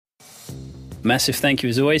Massive thank you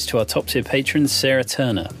as always to our top tier patron, Sarah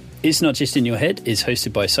Turner. It's Not Just In Your Head is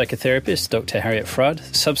hosted by psychotherapist Dr. Harriet Frudd,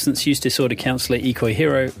 substance use disorder counsellor Ikoi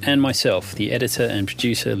Hiro, and myself, the editor and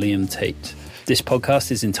producer Liam Tate. This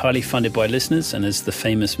podcast is entirely funded by listeners, and as the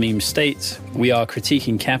famous meme states, we are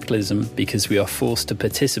critiquing capitalism because we are forced to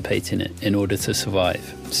participate in it in order to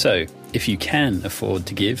survive. So, if you can afford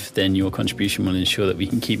to give, then your contribution will ensure that we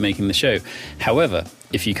can keep making the show. However,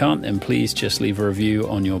 if you can't, then please just leave a review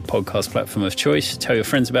on your podcast platform of choice, tell your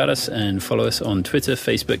friends about us, and follow us on Twitter,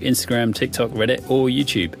 Facebook, Instagram, TikTok, Reddit, or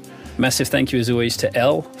YouTube. Massive thank you as always to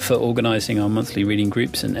Elle for organising our monthly reading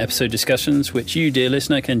groups and episode discussions, which you, dear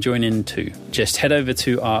listener, can join in too. Just head over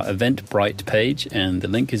to our Eventbrite page, and the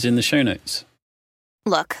link is in the show notes.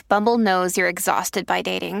 Look, Bumble knows you're exhausted by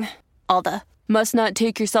dating. All the must not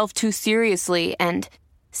take yourself too seriously, and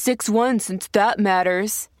 6'1" since that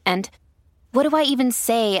matters, and what do I even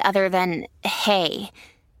say other than, hey?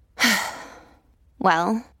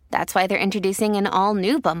 Well, that's why they're introducing an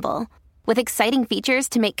all-new Bumble, with exciting features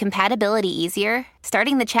to make compatibility easier,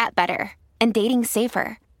 starting the chat better, and dating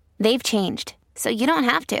safer. They've changed, so you don't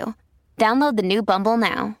have to. Download the new Bumble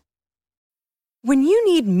now. When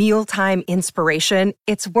you need mealtime inspiration,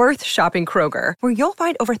 it's worth shopping Kroger, where you'll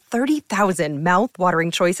find over 30,000 mouth-watering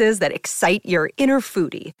choices that excite your inner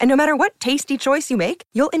foodie. And no matter what tasty choice you make,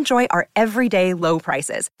 you'll enjoy our everyday low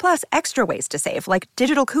prices, plus extra ways to save, like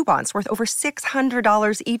digital coupons worth over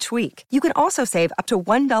 $600 each week. You can also save up to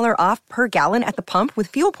 $1 off per gallon at the pump with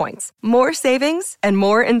fuel points. More savings and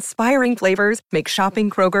more inspiring flavors make shopping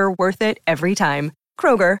Kroger worth it every time.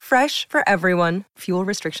 Kroger, fresh for everyone. Fuel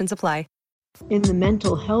restrictions apply. In the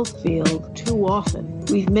mental health field, too often,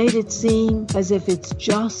 we've made it seem as if it's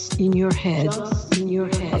just in your head. Just in your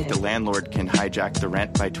head. The landlord can hijack the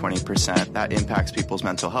rent by 20%. That impacts people's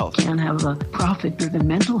mental health. We can't have a profit-driven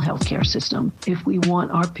mental health care system if we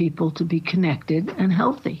want our people to be connected and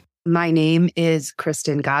healthy. My name is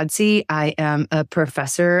Kristen Ghodsee. I am a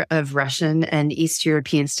professor of Russian and East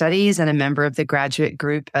European Studies and a member of the graduate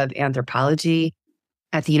group of anthropology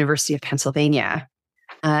at the University of Pennsylvania.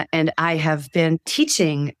 And I have been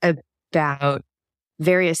teaching about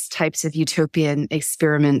various types of utopian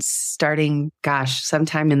experiments starting,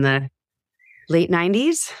 sometime in the late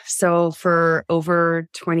 90s. So for over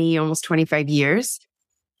 20, almost 25 years.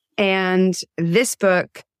 And this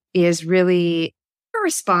book is really a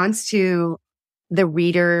response to the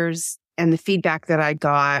readers and the feedback that I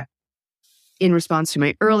got in response to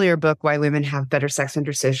my earlier book, Why Women Have Better Sex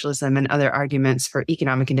Under Socialism and Other Arguments for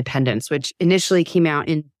Economic Independence, which initially came out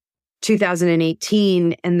in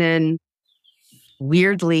 2018 and then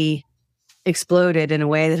weirdly exploded in a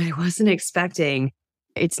way that I wasn't expecting.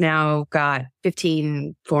 It's now got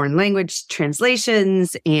 15 foreign language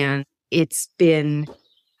translations, and it's been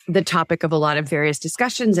the topic of a lot of various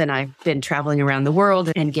discussions. And I've been traveling around the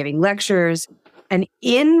world and giving lectures. And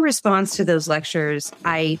in response to those lectures,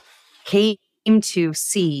 I came to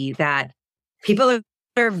see that people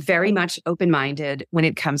are very much open-minded when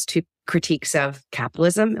it comes to critiques of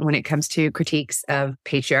capitalism, and when it comes to critiques of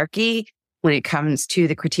patriarchy, when it comes to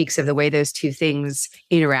the critiques of the way those two things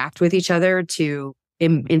interact with each other to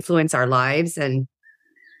influence our lives and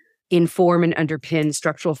inform and underpin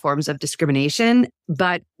structural forms of discrimination.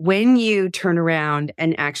 But when you turn around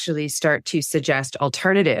and actually start to suggest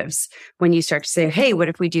alternatives, when you start to say, hey, what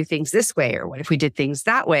if we do things this way? Or what if we did things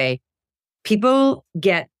that way? People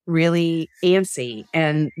get really antsy,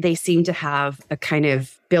 and they seem to have a kind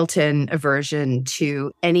of built-in aversion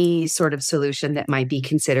to any sort of solution that might be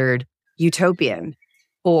considered utopian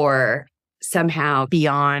or somehow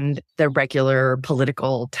beyond the regular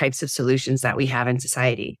political types of solutions that we have in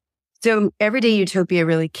society. So Everyday Utopia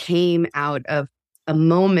really came out of a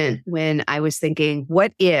moment when I was thinking,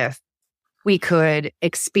 what if we could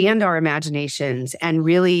expand our imaginations and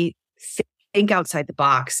really think outside the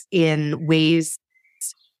box in ways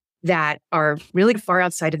that are really far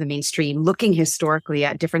outside of the mainstream, looking historically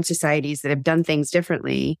at different societies that have done things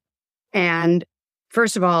differently. And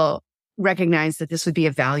first of all, recognize that this would be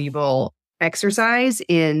a valuable exercise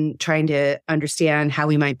in trying to understand how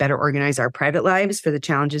we might better organize our private lives for the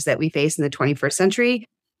challenges that we face in the 21st century.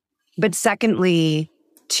 But secondly,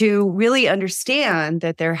 to really understand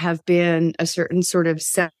that there have been a certain sort of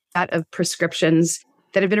set of prescriptions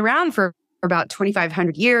that have been around for about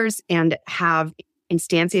 2,500 years and have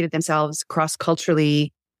instantiated themselves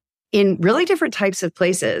cross-culturally in really different types of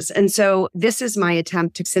places. And so this is my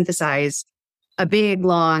attempt to synthesize a big,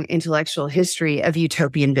 long intellectual history of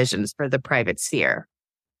utopian visions for the private sphere.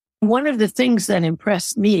 One of the things that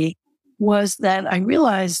impressed me was that I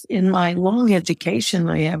realized in my long education,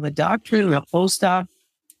 I have a doctorate and a postdoc,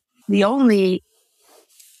 the only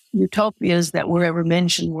utopias that were ever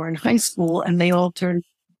mentioned were in high school, and they all turned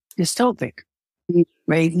dystopic.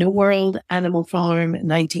 Brave New World, Animal Farm,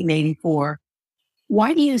 1984.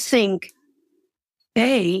 Why do you think,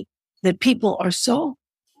 A, that people are so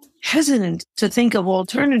hesitant to think of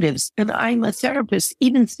alternatives? And I'm a therapist,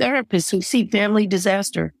 even therapists who see family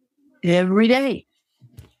disaster every day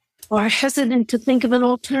are hesitant to think of an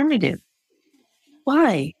alternative.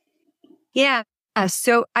 Why? Yeah.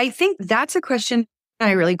 So I think that's a question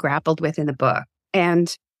I really grappled with in the book.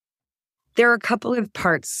 And there are a couple of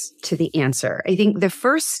parts to the answer. I think the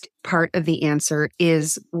first part of the answer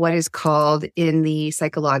is what is called in the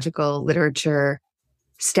psychological literature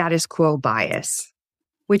status quo bias,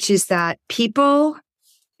 which is that people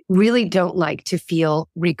really don't like to feel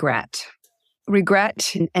regret.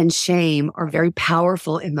 Regret and shame are very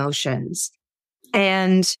powerful emotions.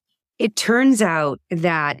 And it turns out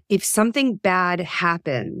that if something bad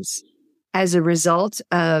happens as a result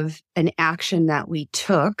of an action that we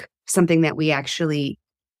took, something that we actually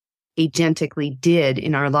agentically did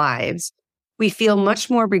in our lives, we feel much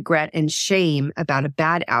more regret and shame about a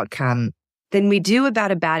bad outcome than we do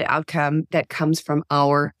about a bad outcome that comes from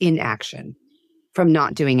our inaction, from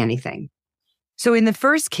not doing anything. So in the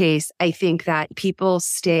first case, I think that people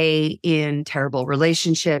stay in terrible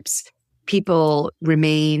relationships, people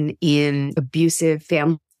remain in abusive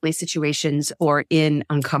family situations or in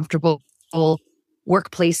uncomfortable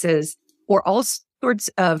workplaces or all sorts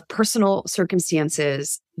of personal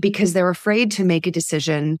circumstances because they're afraid to make a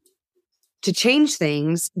decision to change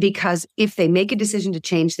things, because if they make a decision to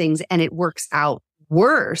change things and it works out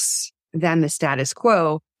worse than the status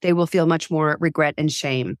quo, they will feel much more regret and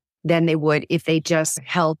shame than they would if they just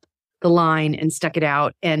held the line and stuck it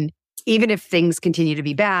out. And even if things continue to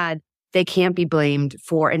be bad, they can't be blamed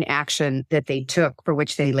for an action that they took for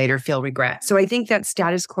which they later feel regret. So I think that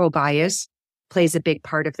status quo bias plays a big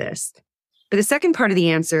part of this. But the second part of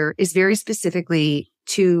the answer is very specifically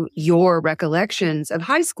to your recollections of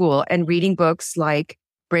high school and reading books like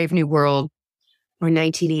Brave New World or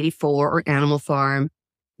 1984 or Animal Farm.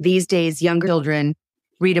 These days, younger children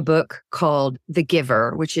read a book called The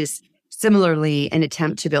Giver, which is similarly an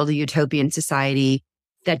attempt to build a utopian society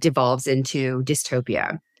that devolves into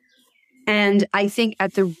dystopia. And I think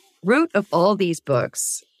at the root of all these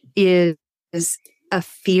books is a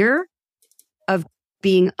fear of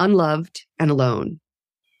being unloved and alone.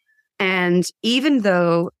 And even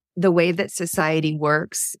though the way that society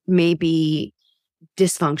works may be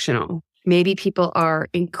dysfunctional, maybe people are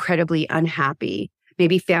incredibly unhappy,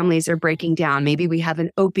 maybe families are breaking down, maybe we have an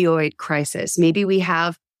opioid crisis, maybe we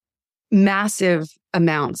have massive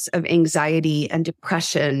amounts of anxiety and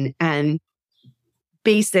depression and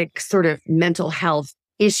basic sort of mental health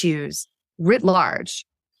issues writ large,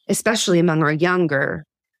 especially among our younger.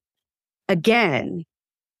 Again,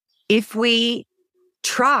 if we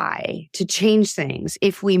try to change things,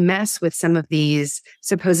 if we mess with some of these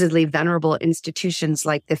supposedly venerable institutions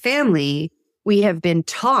like the family, we have been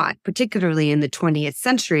taught, particularly in the 20th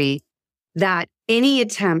century, that any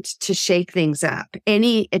attempt to shake things up,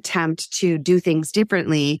 any attempt to do things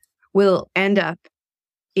differently will end up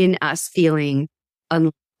in us feeling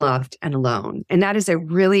unloved and alone. And that is a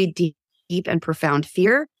really deep and profound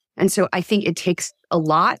fear. And so I think it takes a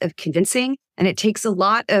lot of convincing, and it takes a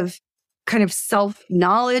lot of kind of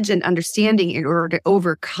self-knowledge and understanding in order to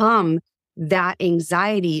overcome that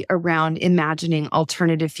anxiety around imagining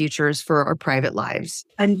alternative futures for our private lives.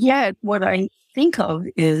 And yet, what I think of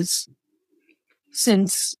is,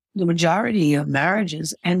 since the majority of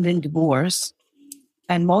marriages end in divorce,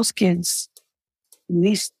 and most kids, at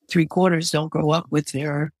least 3/4, don't grow up with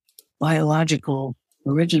their biological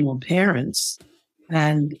original parents,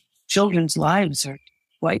 and children's lives are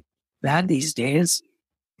quite bad these days.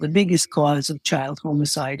 The biggest cause of child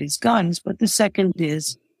homicide is guns, but the second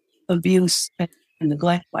is abuse and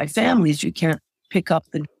neglect by families. You can't pick up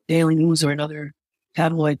the Daily News or another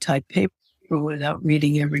tabloid-type paper without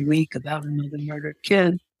reading every week about another murdered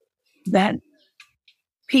kid. That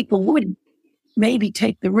people would maybe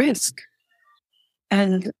take the risk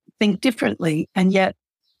and think differently. And yet,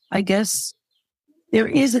 I guess there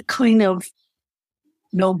is a kind of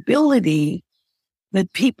nobility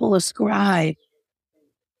that people ascribe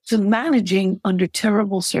to managing under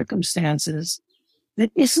terrible circumstances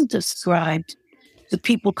that isn't ascribed to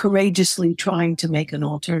people courageously trying to make an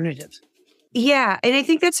alternative. Yeah. And I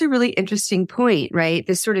think that's a really interesting point, right?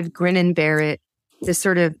 This sort of grin and bear it, this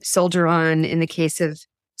sort of soldier on in the case of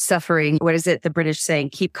suffering. What is it the British saying?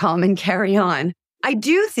 Keep calm and carry on. I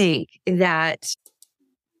do think that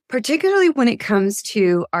particularly when it comes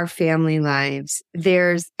to our family lives,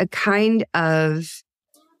 there's a kind of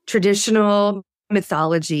traditional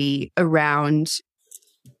mythology around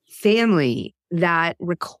family that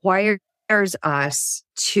requires us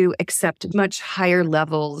to accept much higher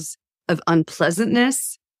levels of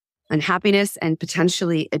unpleasantness, unhappiness, and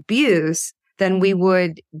potentially abuse than we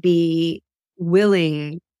would be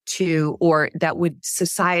willing to, or that would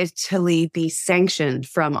societally be sanctioned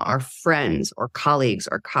from our friends or colleagues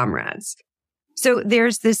or comrades. So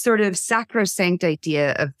there's this sort of sacrosanct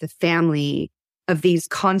idea of the family, of these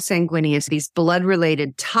consanguineous, these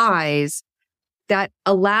blood-related ties that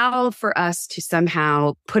allow for us to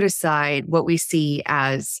somehow put aside what we see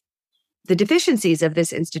as the deficiencies of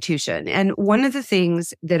this institution. And one of the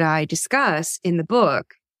things that I discuss in the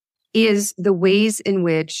book is the ways in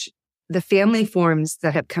which the family forms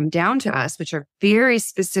that have come down to us, which are very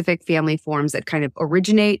specific family forms that kind of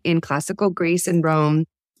originate in classical Greece and Rome,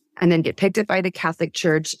 and then get picked up by the Catholic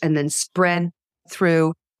Church and then spread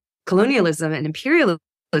through colonialism and imperialism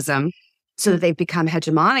so that they've become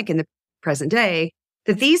hegemonic in the present day,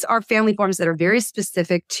 that these are family forms that are very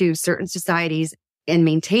specific to certain societies and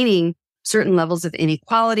maintaining certain levels of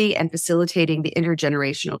inequality and facilitating the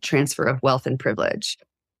intergenerational transfer of wealth and privilege.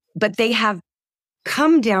 But they have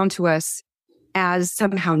come down to us as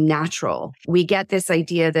somehow natural. We get this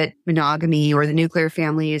idea that monogamy or the nuclear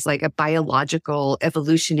family is like a biological,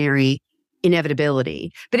 evolutionary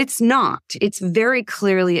inevitability, but it's not. It's very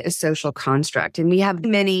clearly a social construct. And we have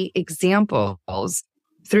many examples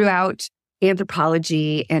throughout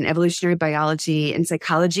anthropology and evolutionary biology and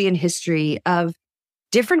psychology and history of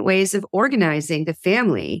different ways of organizing the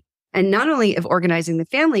family. And not only of organizing the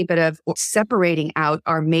family, but of separating out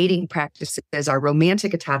our mating practices, our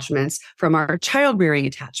romantic attachments from our child-rearing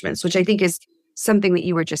attachments, which I think is something that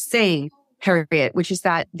you were just saying, Harriet, which is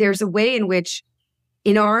that there's a way in which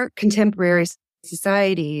in our contemporary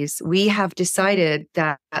societies, we have decided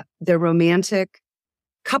that the romantic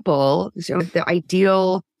couple, the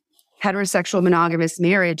ideal heterosexual monogamous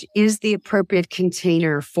marriage is the appropriate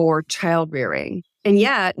container for child rearing. And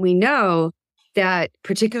yet we know that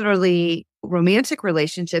particularly romantic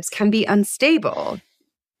relationships can be unstable.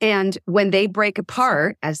 And when they break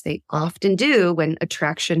apart, as they often do, when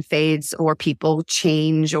attraction fades or people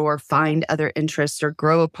change or find other interests or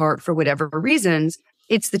grow apart for whatever reasons,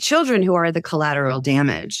 it's the children who are the collateral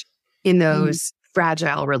damage in those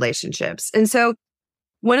fragile relationships. And so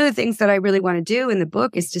one of the things that I really want to do in the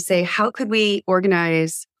book is to say, how could we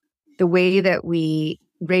organize the way that we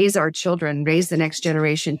raise our children, raise the next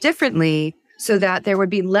generation differently so that there would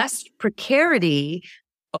be less precarity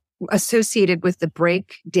associated with the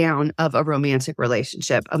breakdown of a romantic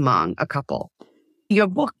relationship among a couple. Your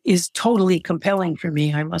book is totally compelling for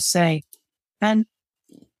me, I must say. And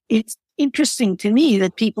it's interesting to me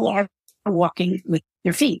that people are walking with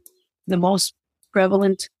their feet. The most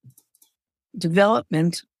prevalent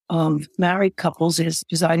development of married couples is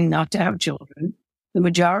deciding not to have children. The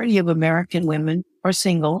majority of American women are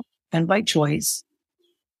single and by choice.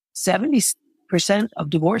 70% of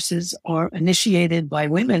divorces are initiated by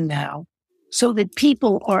women now, so that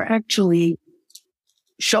people are actually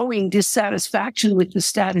showing dissatisfaction with the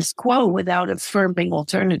status quo without affirming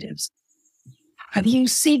alternatives. How do you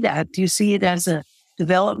see that? Do you see it as a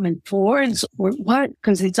development towards or what?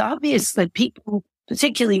 Because it's obvious that people,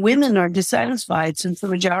 particularly women, are dissatisfied since the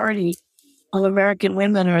majority of American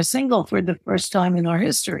women are single for the first time in our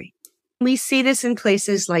history. We see this in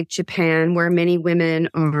places like Japan, where many women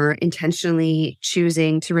are intentionally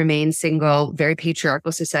choosing to remain single, very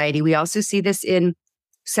patriarchal society. We also see this in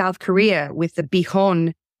South Korea with the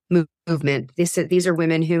Bihon movement. These are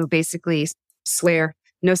women who basically swear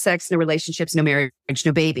no sex, no relationships, no marriage,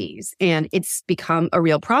 no babies. And it's become a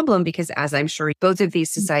real problem because, as I'm sure, both of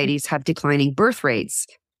these societies have declining birth rates.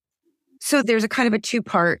 So there's a kind of a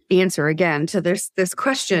two-part answer again to this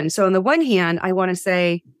question. So on the one hand, I want to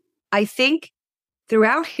say, I think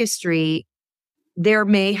throughout history, there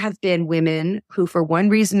may have been women who, for one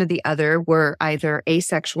reason or the other, were either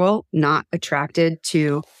asexual, not attracted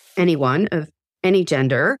to anyone of any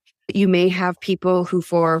gender. You may have people who,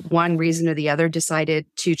 for one reason or the other, decided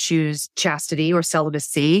to choose chastity or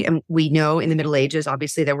celibacy. And we know in the Middle Ages,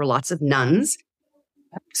 obviously, there were lots of nuns.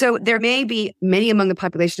 So there may be many among the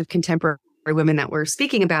population of contemporary women that we're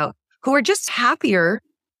speaking about who are just happier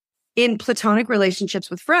in platonic relationships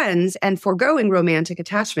with friends and foregoing romantic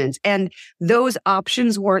attachments. And those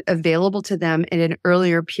options weren't available to them in an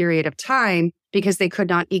earlier period of time because they could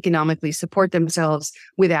not economically support themselves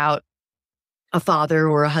without a father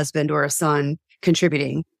or a husband or a son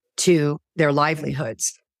contributing to their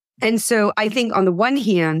livelihoods. And so I think on the one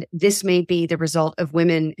hand, this may be the result of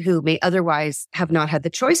women who may otherwise have not had the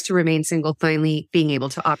choice to remain single, finally being able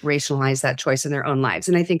to operationalize that choice in their own lives.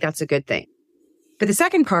 And I think that's a good thing. But the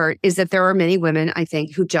second part is that there are many women, I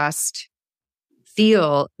think, who just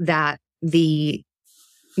feel that the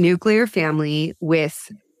nuclear family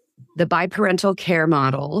with the biparental care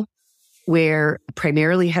model, where a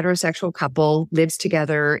primarily heterosexual couple lives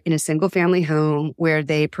together in a single family home where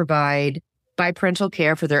they provide biparental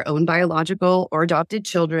care for their own biological or adopted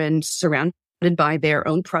children surrounded by their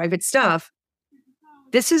own private stuff.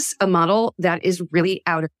 This is a model that is really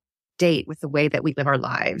out of date with the way that we live our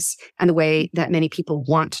lives and the way that many people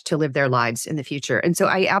want to live their lives in the future. And so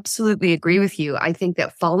I absolutely agree with you. I think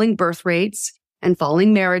that falling birth rates and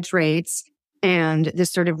falling marriage rates and this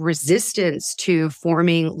sort of resistance to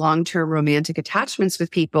forming long-term romantic attachments with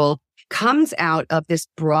people comes out of this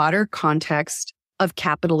broader context of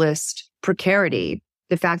capitalist precarity.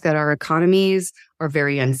 The fact that our economies are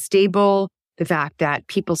very unstable, the fact that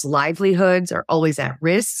people's livelihoods are always at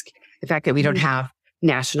risk, the fact that we don't have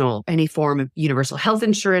any form of universal health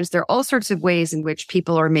insurance. There are all sorts of ways in which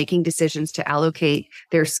people are making decisions to allocate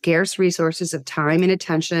their scarce resources of time and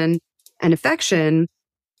attention and affection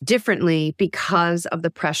differently because of the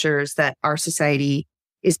pressures that our society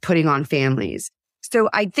is putting on families. So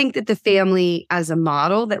I think that the family as a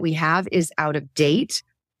model that we have is out of date.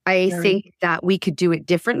 I think that we could do it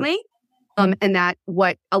differently. And that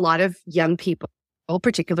what a lot of young people,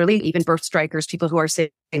 particularly even birth strikers, people who are saying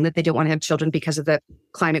that they don't want to have children because of the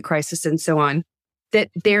climate crisis and so on, that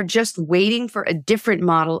they're just waiting for a different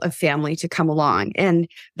model of family to come along. And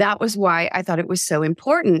that was why I thought it was so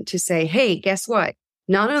important to say, hey, guess what?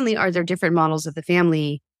 Not only are there different models of the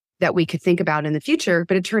family that we could think about in the future,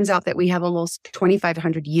 but it turns out that we have almost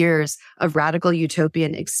 2,500 years of radical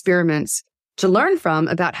utopian experiments to learn from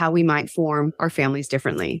about how we might form our families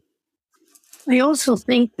differently. I also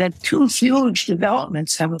think that two huge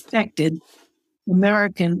developments have affected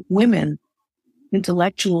American women,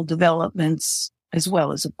 intellectual developments, as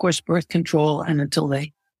well as, of course, birth control, and until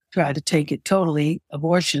they try to take it totally,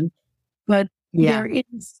 abortion. But there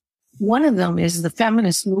is, one of them is the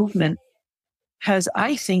feminist movement has,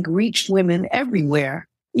 I think, reached women everywhere,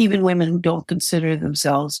 even women who don't consider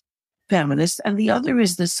themselves feminists. And the other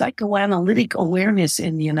is the psychoanalytic awareness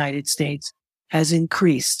in the United States has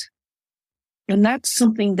increased. And that's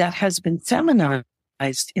something that has been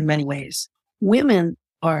feminized in many ways. Women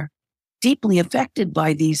are deeply affected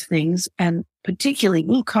by these things, and particularly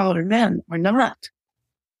blue-collar men are not.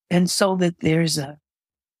 And so that there's a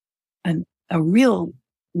real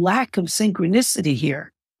lack of synchronicity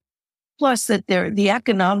here. Plus that the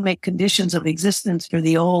economic conditions of existence for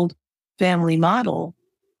the old family model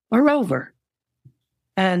are over.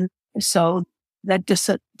 And so that just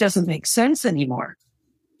doesn't make sense anymore.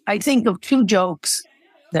 I think of two jokes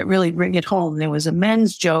that really bring it home. There was a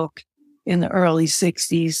men's joke in the early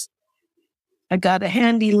 60s. I got a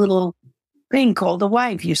handy little thing called a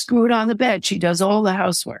wife. You screw it on the bed. She does all the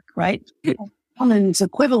housework, right? And its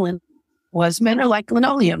equivalent was men are like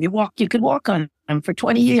linoleum. You could walk on them for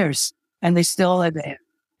 20 years and they still are there,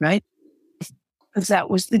 right? Because that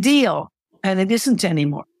was the deal. And it isn't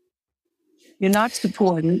anymore. You're not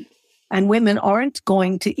supported. And women aren't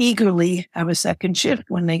going to eagerly have a second shift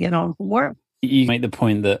when they get home from work. You make the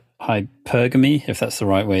point that hypergamy, if that's the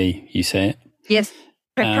right way you say it. Yes,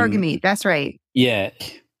 hypergamy, that's right. Yeah,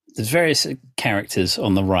 there's various characters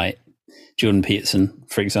on the right, Jordan Peterson,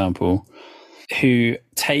 for example, who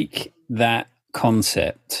take that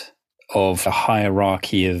concept of a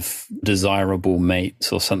hierarchy of desirable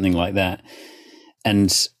mates or something like that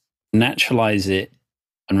and naturalize it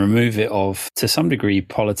and remove it of, to some degree,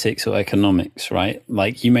 politics or economics, right?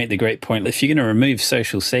 Like you make the great point, if you're going to remove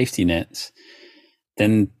social safety nets,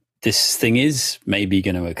 then this thing is maybe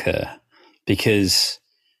going to occur. Because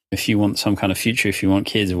if you want some kind of future, if you want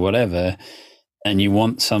kids or whatever, and you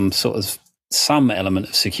want some element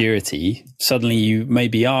of security, suddenly you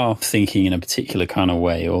maybe are thinking in a particular kind of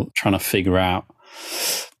way or trying to figure out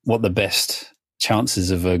what the best chances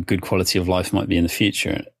of a good quality of life might be in the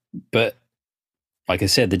future. But like I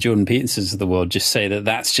said, the Jordan Petersons of the world just say that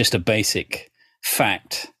that's just a basic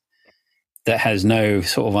fact that has no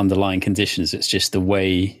sort of underlying conditions. It's just the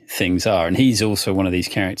way things are. And he's also one of these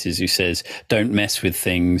characters who says, don't mess with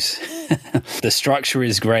things. The structure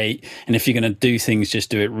is great. And if you're going to do things, just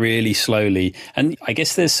do it really slowly. And I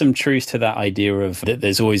guess there's some truth to that idea of that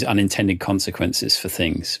there's always unintended consequences for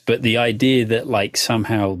things. But the idea that like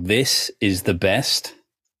somehow this is the best,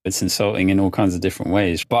 it's insulting in all kinds of different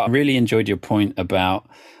ways. But I really enjoyed your point about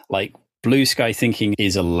like blue sky thinking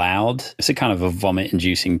is allowed. It's a kind of a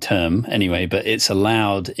vomit-inducing term anyway, but it's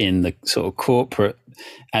allowed in the sort of corporate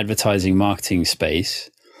advertising marketing space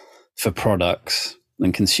for products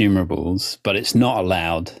and consumables, but it's not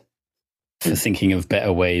allowed for thinking of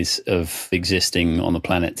better ways of existing on the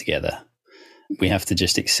planet together. We have to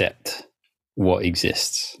just accept what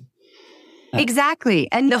exists.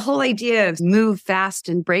 Exactly. And the whole idea of move fast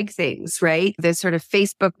and break things, right? The sort of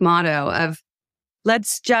Facebook motto of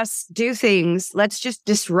let's just do things. Let's just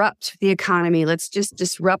disrupt the economy. Let's just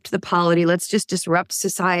disrupt the polity. Let's just disrupt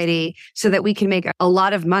society so that we can make a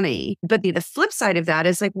lot of money. But the flip side of that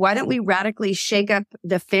is like, why don't we radically shake up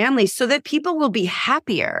the family so that people will be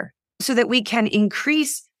happier, so that we can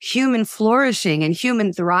increase human flourishing and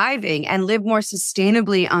human thriving and live more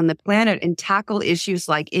sustainably on the planet and tackle issues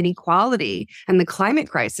like inequality and the climate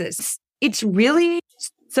crisis? It's really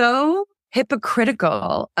so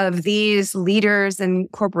hypocritical of these leaders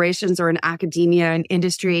and corporations or in academia and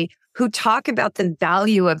industry who talk about the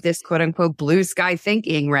value of this quote unquote blue sky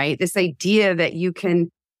thinking, right? This idea that you can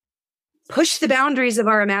push the boundaries of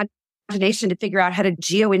our imagination to figure out how to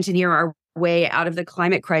geoengineer our way out of the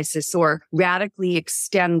climate crisis or radically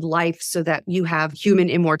extend life so that you have human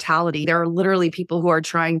immortality. There are literally people who are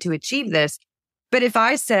trying to achieve this. But if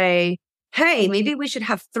I say, hey, maybe we should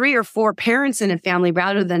have 3 or 4 parents in a family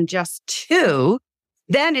rather than just 2,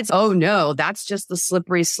 then it's, oh no, that's just the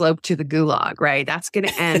slippery slope to the gulag, right? That's going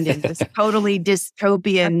to end in this totally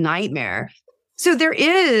dystopian nightmare. So there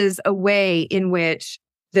is a way in which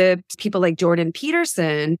the people like Jordan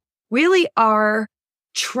Peterson really are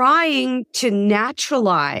trying to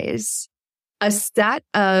naturalize a set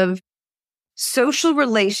of social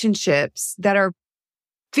relationships that are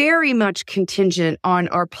very much contingent on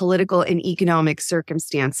our political and economic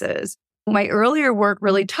circumstances. My earlier work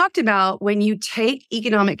really talked about when you take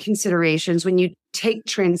economic considerations, when you take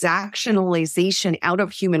transactionalization out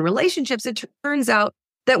of human relationships, it turns out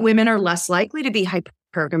that women are less likely to be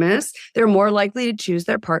hypergamous. They're more likely to choose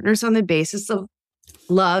their partners on the basis of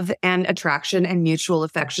love and attraction and mutual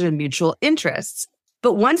affection and mutual interests.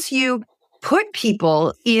 But once you put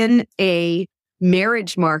people in a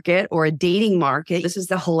marriage market or a dating market, this is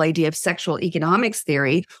the whole idea of sexual economics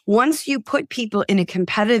theory. Once you put people in a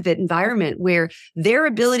competitive environment where their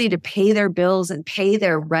ability to pay their bills and pay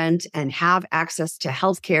their rent and have access to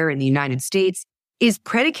healthcare in the United States is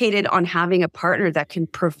predicated on having a partner that can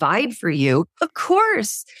provide for you, of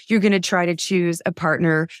course, you're going to try to choose a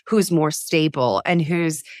partner who's more stable and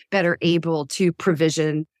who's better able to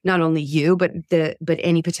provision not only you, but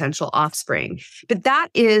any potential offspring. But that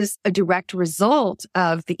is a direct result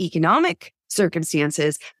of the economic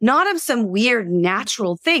circumstances, not of some weird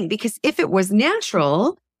natural thing. Because if it was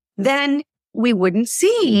natural, then we wouldn't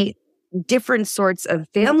see different sorts of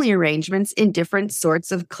family arrangements in different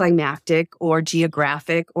sorts of climactic or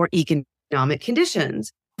geographic or economic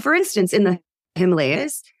conditions. For instance, in the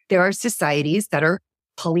Himalayas, there are societies that are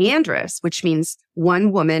polyandrous, which means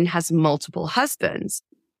one woman has multiple husbands.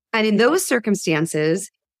 And in those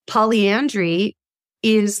circumstances, polyandry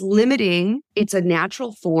is limiting, it's a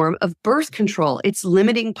natural form of birth control. It's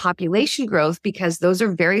limiting population growth because those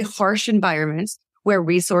are very harsh environments where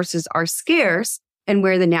resources are scarce and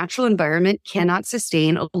where the natural environment cannot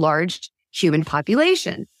sustain a large human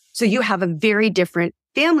population. So you have a very different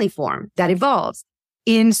family form that evolves.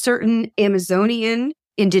 In certain Amazonian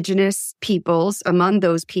indigenous peoples, among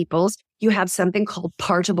those peoples, you have something called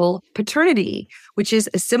partable paternity, which is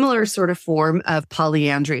a similar sort of form of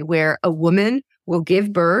polyandry, where a woman will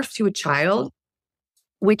give birth to a child,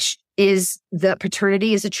 which is the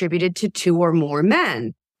paternity is attributed to 2 or more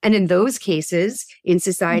men. And in those cases, in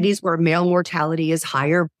societies where male mortality is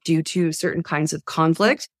higher due to certain kinds of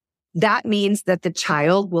conflict, that means that the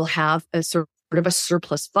child will have a sort of a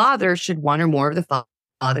surplus father should one or more of the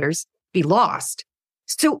fathers be lost.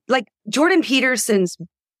 So like Jordan Peterson's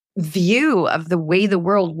view of the way the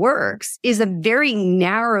world works is a very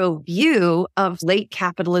narrow view of late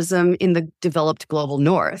capitalism in the developed global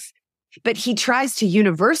north. But he tries to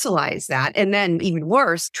universalize that. And then even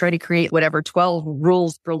worse, try to create whatever 12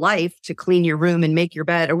 rules for life to clean your room and make your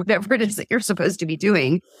bed or whatever it is that you're supposed to be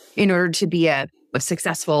doing in order to be a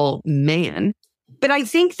successful man. But I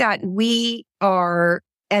think that we are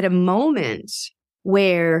at a moment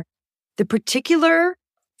where the particular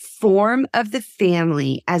form of the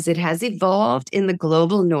family as it has evolved in the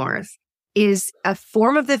global north is a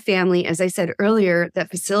form of the family, as I said earlier, that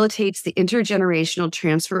facilitates the intergenerational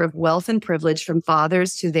transfer of wealth and privilege from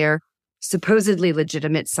fathers to their supposedly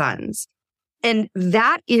legitimate sons. And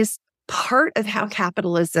that is part of how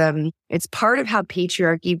capitalism, it's part of how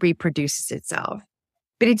patriarchy reproduces itself.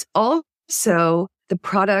 But it's also the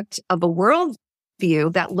product of a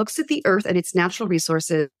worldview that looks at the earth and its natural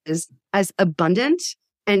resources as abundant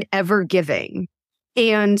and ever giving.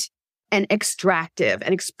 And and extractive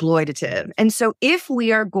and exploitative. And so if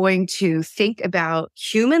we are going to think about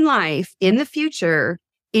human life in the future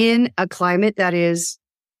in a climate that is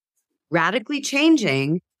radically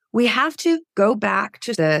changing, we have to go back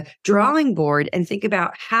to the drawing board and think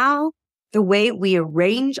about how the way we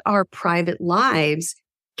arrange our private lives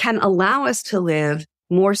can allow us to live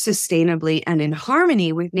more sustainably and in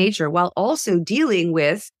harmony with nature while also dealing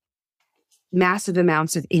with massive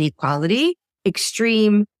amounts of inequality,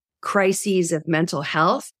 extreme crises of mental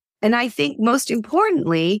health, and I think most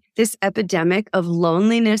importantly, this epidemic of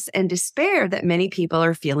loneliness and despair that many people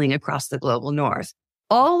are feeling across the global north.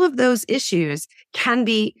 All of those issues can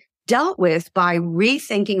be dealt with by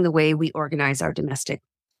rethinking the way we organize our domestic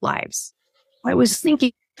lives. I was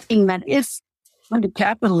thinking that if under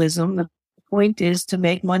capitalism, the point is to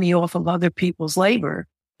make money off of other people's labor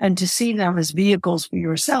and to see them as vehicles for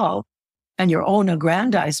yourself and your own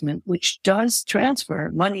aggrandizement, which does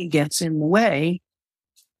transfer, money gets in the way,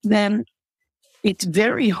 then it's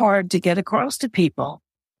very hard to get across to people.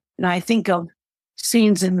 And I think of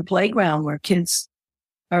scenes in the playground where kids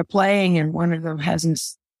are playing and one of them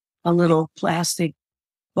has a little plastic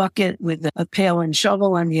bucket with a pail and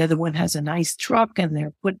shovel and the other one has a nice truck and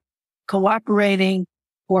they're cooperating,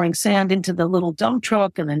 pouring sand into the little dump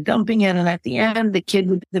truck and then dumping it. And at the end, the kid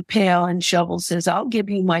with the pail and shovel says, I'll give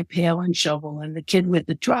you my pail and shovel. And the kid with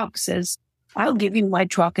the truck says, I'll give you my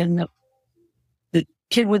truck. And the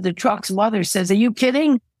kid with the truck's mother says, are you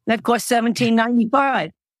kidding? That costs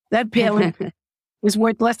 $17.95. That pail is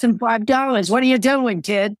worth less than $5. What are you doing,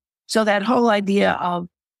 kid? So that whole idea of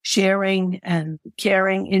sharing and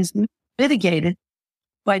caring is mitigated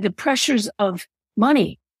by the pressures of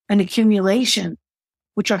money and accumulation,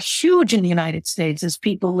 which are huge in the United States as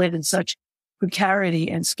people live in such precarity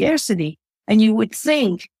and scarcity. And you would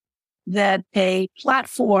think that a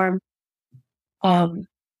platform of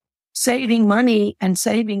saving money and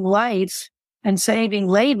saving life and saving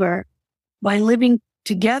labor by living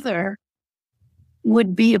together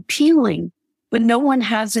would be appealing, but no one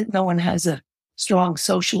has it. No one has a strong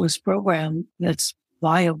socialist program that's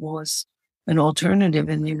viable as an alternative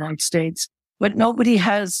in the United States, but nobody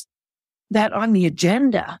has that on the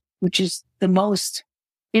agenda, which is the most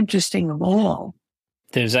interesting of all.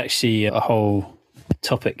 There's actually a whole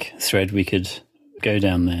topic thread we could go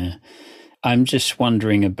down there. I'm just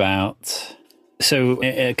wondering about, so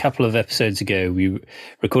a couple of episodes ago, we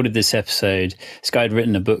recorded this episode. Skye had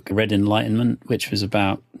written a book, Red Enlightenment, which was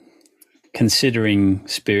about considering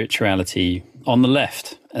spirituality on the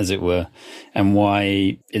left, as it were, and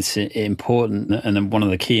why it's important. And then one of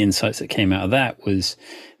the key insights that came out of that was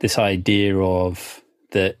this idea of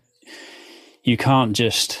that you can't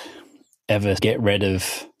just ever get rid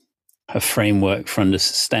of a framework for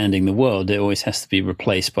understanding the world. It always has to be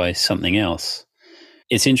replaced by something else.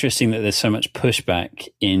 It's interesting that there's so much pushback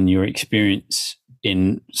in your experience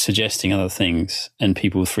in suggesting other things and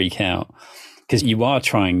people freak out because you are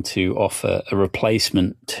trying to offer a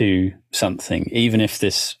replacement to something, even if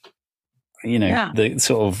this, the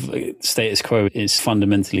sort of status quo is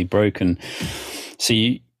fundamentally broken. So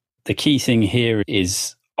the key thing here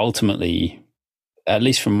is ultimately, at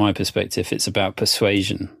least from my perspective, it's about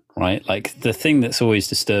persuasion, right? Like the thing that's always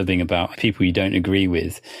disturbing about people you don't agree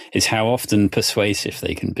with is how often persuasive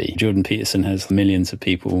they can be. Jordan Peterson has millions of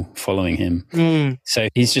people following him. So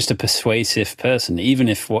he's just a persuasive person, even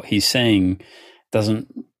if what he's saying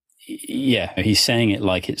he's saying it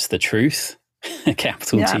like it's the truth,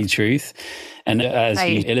 capital T truth. And as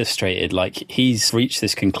you illustrated, like he's reached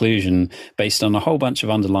this conclusion based on a whole bunch of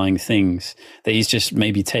underlying things that he's just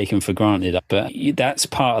maybe taken for granted. But that's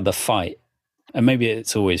part of the fight. And maybe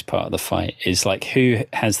it's always part of the fight, is like who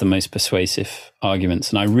has the most persuasive arguments.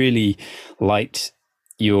 And I really liked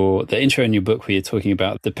the intro in your book where you're talking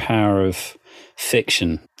about the power of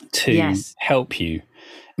fiction to help you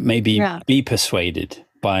maybe be persuaded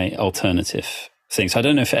by alternative things. I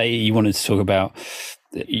don't know if you wanted to talk about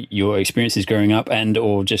your experiences growing up and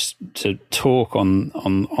or just to talk on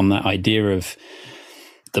that idea of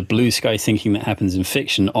the blue sky thinking that happens in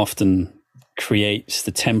fiction often creates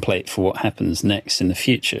the template for what happens next in the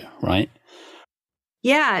future, right?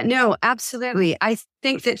 Yeah, no, absolutely. I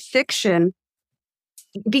think that fiction,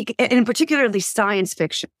 and particularly science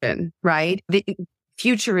fiction, right? The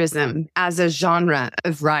futurism as a genre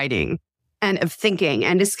of writing and of thinking,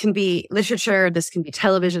 and this can be literature, this can be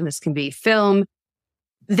television, this can be film.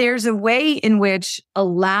 There's a way in which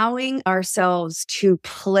allowing ourselves to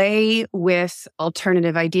play with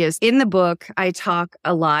alternative ideas. In the book, I talk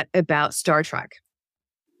a lot about Star Trek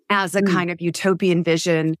as a kind of utopian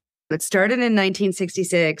vision that started in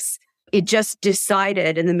 1966. It just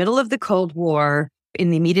decided in the middle of the Cold War in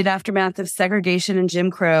the immediate aftermath of segregation and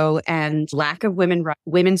Jim Crow and lack of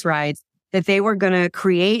women's rights, that they were going to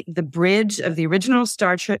create the bridge of the original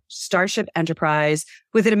Starship Enterprise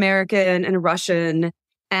with an American and a Russian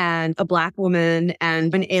and a Black woman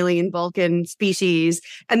and an alien Vulcan species.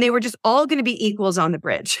 And they were just all going to be equals on the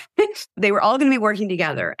bridge. They were all going to be working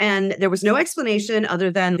together. And there was no explanation other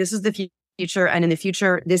than this is the future. And in the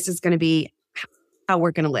future, this is going to be how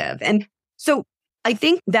we're going to live. And so I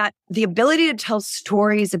think that the ability to tell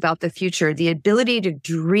stories about the future, the ability to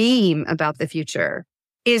dream about the future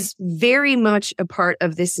is very much a part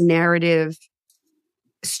of this narrative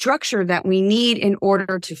structure that we need in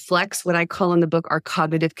order to flex what I call in the book our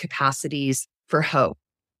cognitive capacities for hope.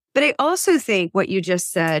 But I also think what you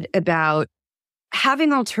just said about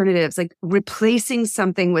having alternatives, like replacing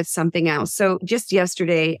something with something else. So just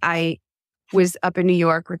yesterday, I was up in New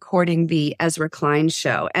York recording the Ezra Klein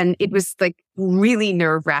show, and it was like really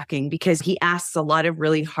nerve-wracking because he asks a lot of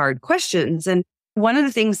really hard questions. And one of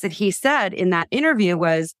the things that he said in that interview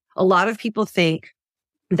was a lot of people think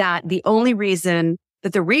that the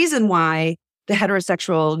reason why the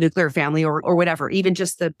heterosexual nuclear family or whatever, even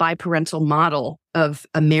just the biparental model of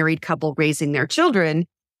a married couple raising their children,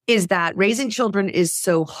 is that raising children is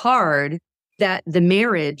so hard that the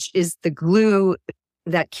marriage is the glue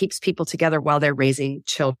that keeps people together while they're raising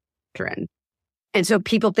children. And so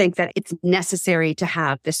people think that it's necessary to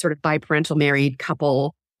have this sort of biparental married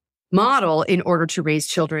couple model in order to raise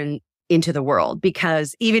children into the world.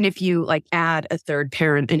 Because even if you like add a third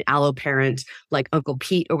parent, an allo parent, like Uncle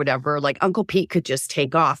Pete or whatever, like Uncle Pete could just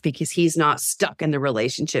take off because he's not stuck in the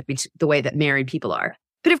relationship the way that married people are.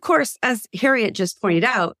 But of course, as Harriet just pointed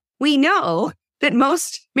out, we know that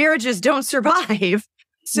most marriages don't survive.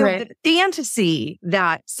 So right. The fantasy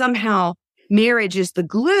that somehow marriage is the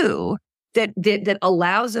glue that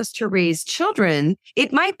allows us to raise children,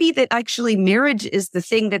 it might be that actually marriage is the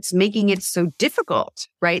thing that's making it so difficult,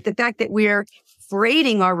 right? The fact that we're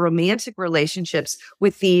freighting our romantic relationships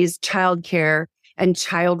with these childcare and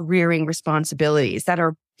child rearing responsibilities that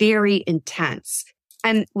are very intense.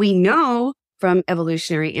 And we know from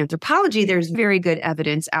evolutionary anthropology, there's very good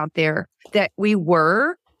evidence out there that we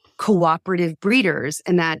were cooperative breeders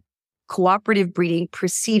and that cooperative breeding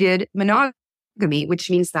preceded monogamy,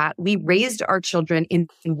 which means that we raised our children in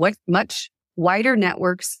much wider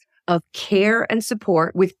networks of care and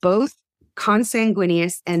support with both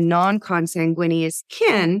consanguineous and non-consanguineous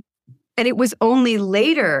kin. And it was only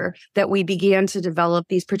later that we began to develop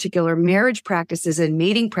these particular marriage practices and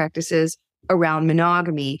mating practices around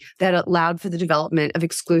monogamy that allowed for the development of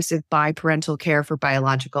exclusive biparental care for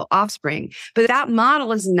biological offspring. But that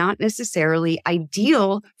model is not necessarily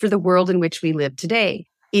ideal for the world in which we live today.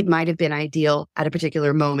 It might have been ideal at a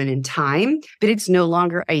particular moment in time, but it's no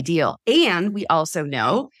longer ideal. And we also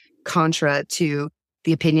know, contra to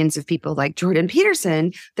the opinions of people like Jordan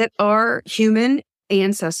Peterson, that our human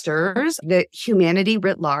ancestors, that humanity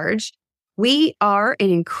writ large, we are an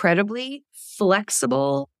incredibly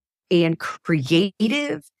flexible and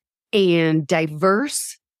creative and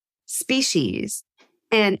diverse species.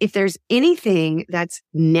 And if there's anything that's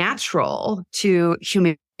natural to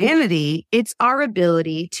humanity, it's our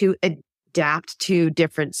ability to adapt to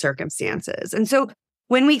different circumstances. And so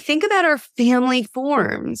when we think about our family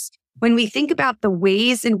forms, when we think about the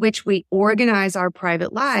ways in which we organize our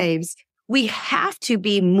private lives, we have to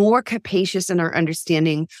be more capacious in our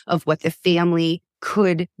understanding of what the family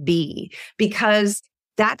could be, because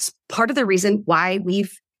that's part of the reason why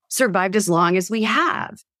we've survived as long as we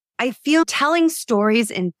have. I feel telling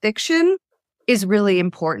stories in fiction is really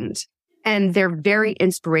important, and they're very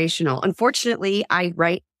inspirational. Unfortunately, I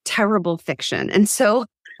write terrible fiction. And so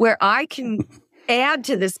where I can add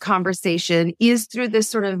to this conversation is through this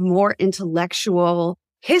sort of more intellectual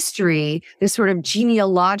history, this sort of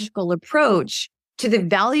genealogical approach to the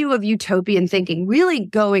value of utopian thinking, really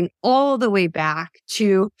going all the way back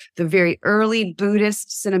to the very early Buddhist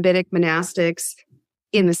Cenobitic monastics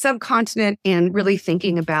in the subcontinent, and really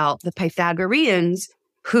thinking about the Pythagoreans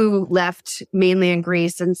who left mainland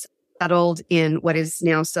Greece and settled in what is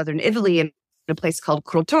now southern Italy in a place called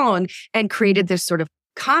Croton, and created this sort of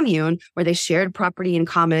commune where they shared property in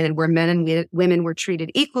common and where men and women were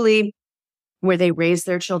treated equally, where they raised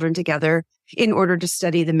their children together in order to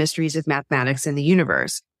study the mysteries of mathematics and the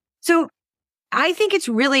universe. So I think it's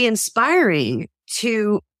really inspiring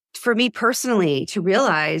for me personally, to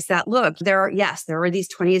realize that, look, there are these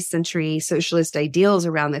 20th century socialist ideals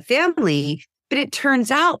around the family, but it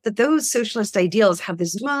turns out that those socialist ideals have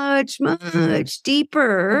this much, much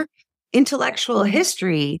deeper intellectual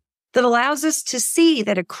history that allows us to see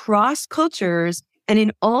that across cultures and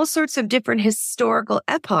in all sorts of different historical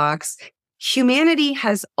epochs, humanity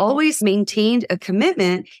has always maintained a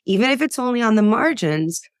commitment, even if it's only on the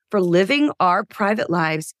margins, for living our private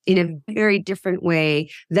lives in a very different way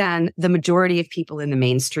than the majority of people in the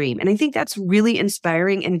mainstream. And I think that's really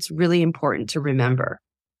inspiring, and it's really important to remember.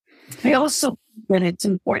 I also think that it's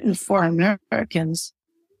important for Americans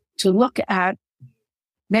to look at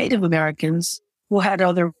Native Americans who had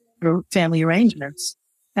other family arrangements.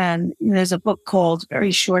 And there's a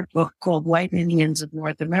very short book called White Indians of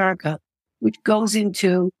North America, which goes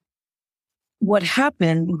into what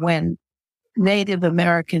happened when Native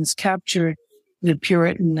Americans captured the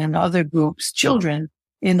Puritan and other groups' children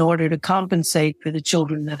in order to compensate for the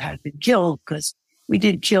children that had been killed, because we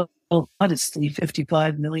did kill, honestly,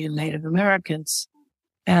 55 million Native Americans.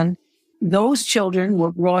 And those children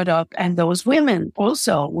were brought up, and those women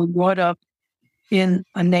also were brought up in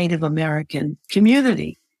a Native American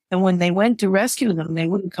community. And when they went to rescue them, they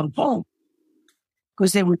wouldn't come home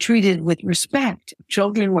because they were treated with respect.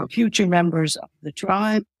 Children were future members of the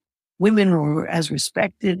tribe. Women were as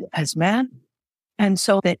respected as men. And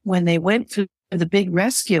so that when they went to the big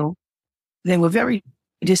rescue, they were very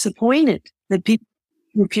disappointed that people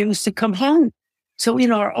refused to come home. So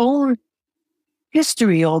in our own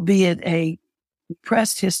history, albeit a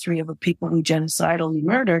repressed history of a people who genocidally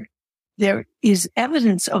murdered, there is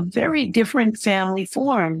evidence of very different family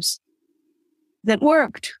forms that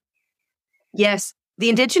worked. Yes. The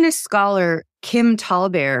Indigenous scholar Kim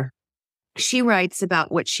Tallbear, she writes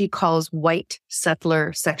about what she calls white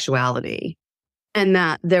settler sexuality, and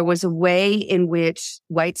that there was a way in which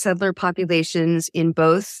white settler populations in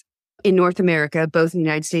North America, both in the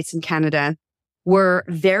United States and Canada, were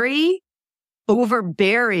very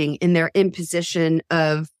overbearing in their imposition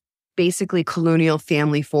of basically colonial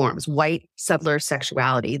family forms, white settler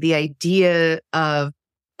sexuality, the idea of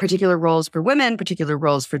particular roles for women, particular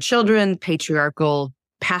roles for children, patriarchal,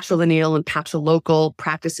 patrilineal and patrilocal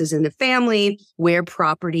practices in the family, where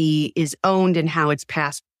property is owned and how it's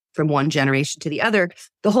passed from one generation to the other.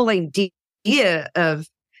 The whole idea of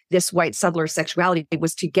this white settler sexuality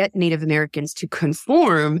was to get Native Americans to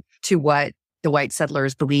conform to what the white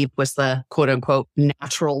settlers believed was the quote unquote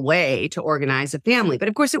natural way to organize a family. But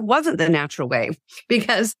of course, it wasn't the natural way,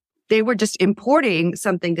 because they were just importing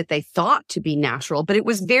something that they thought to be natural, but it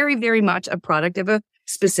was very, very much a product of a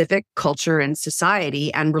specific culture and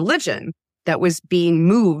society and religion that was being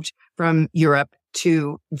moved from Europe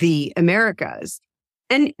to the Americas.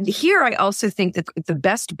 And here I also think that the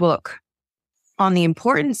best book on the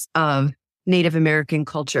importance of Native American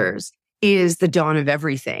cultures is The Dawn of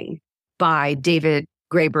Everything by David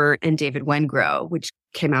Graeber and David Wengrow, which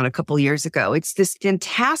came out a couple years ago. It's this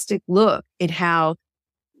fantastic look at how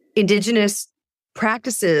Indigenous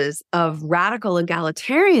practices of radical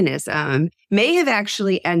egalitarianism may have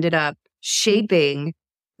actually ended up shaping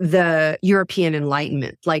the European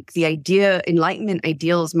Enlightenment. Like the Enlightenment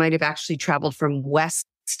ideals might have actually traveled from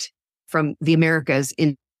the Americas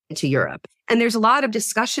into Europe. And there's a lot of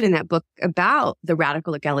discussion in that book about the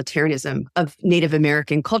radical egalitarianism of Native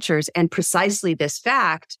American cultures, and precisely this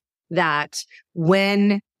fact that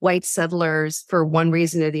when white settlers, for one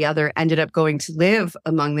reason or the other, ended up going to live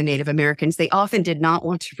among the Native Americans, they often did not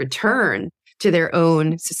want to return to their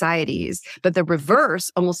own societies. But the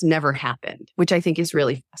reverse almost never happened, which I think is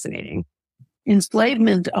really fascinating.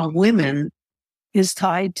 Enslavement of women is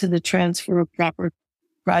tied to the transfer of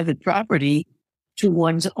private property to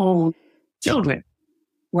one's own children,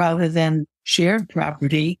 rather than shared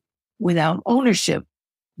property without ownership.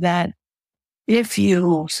 That if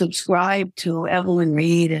you subscribe to Evelyn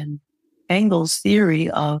Reed and Engel's theory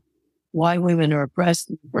of why women are oppressed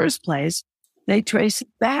in the first place, they trace it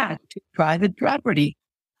back to private property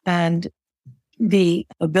and the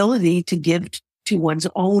ability to give to one's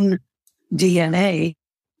own DNA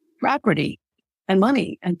property and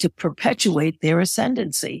money, and to perpetuate their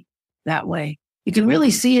ascendancy that way. You can really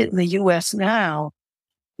see it in the U.S. now,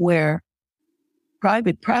 where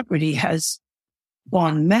private property has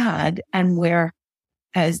gone mad, and where,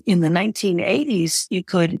 as in the 1980s, you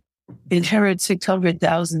could inherit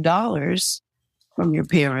 $600,000 from your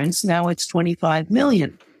parents. Now it's $25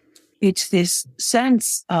 million. It's this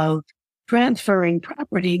sense of transferring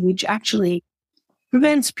property, which actually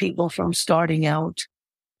prevents people from starting out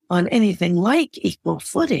on anything like equal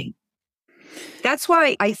footing. That's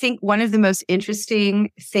why I think one of the most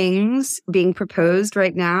interesting things being proposed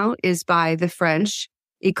right now is by the French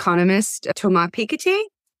economist Thomas Piketty,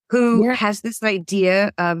 who has this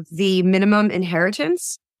idea of the minimum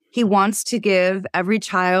inheritance. He wants to give every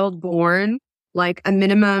child born like a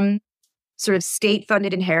minimum sort of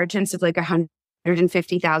state-funded inheritance of like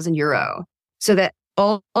 €150,000, so that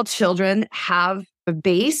all children have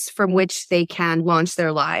base from which they can launch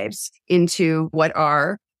their lives into what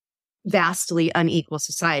are vastly unequal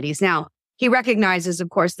societies. Now, he recognizes, of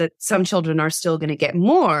course, that some children are still going to get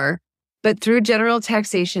more, but through general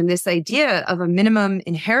taxation, this idea of a minimum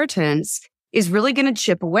inheritance is really going to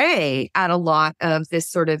chip away at a lot of this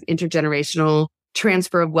sort of intergenerational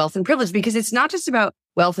transfer of wealth and privilege, because it's not just about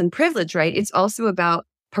wealth and privilege, right? It's also about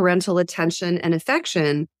parental attention and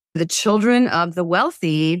affection. The children of the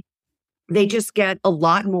wealthy, they just get a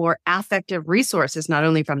lot more affective resources, not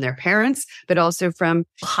only from their parents, but also from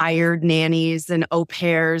hired nannies and au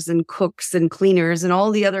pairs and cooks and cleaners and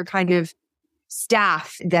all the other kind of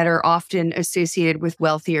staff that are often associated with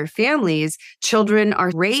wealthier families. Children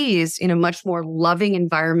are raised in a much more loving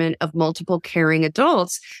environment of multiple caring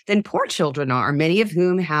adults than poor children are, many of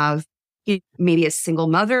whom have maybe a single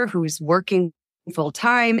mother who's working full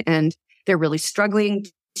time and they're really struggling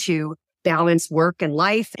to balance work and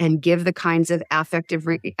life and give the kinds of affective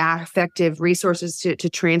resources to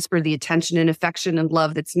transfer the attention and affection and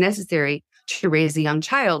love that's necessary to raise a young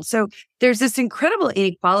child. So there's this incredible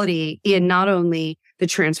inequality in not only the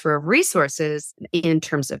transfer of resources in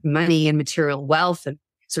terms of money and material wealth and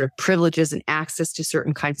sort of privileges and access to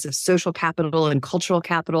certain kinds of social capital and cultural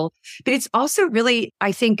capital, but it's also really,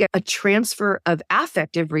 I think, a transfer of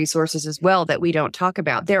affective resources as well that we don't talk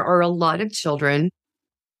about. There are a lot of children,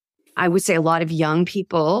 I would say a lot of young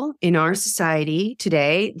people in our society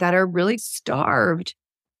today that are really starved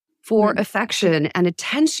for affection and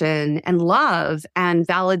attention and love and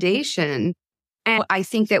validation. And I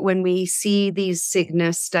think that when we see these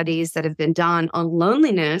Cigna studies that have been done on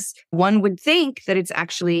loneliness, one would think that it's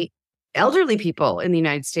actually elderly people in the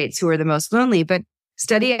United States who are the most lonely. But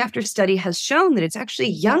study after study has shown that it's actually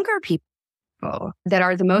younger people that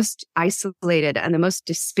are the most isolated and the most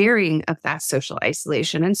despairing of that social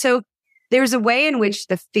isolation. And so there's a way in which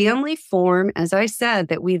the family form, as I said,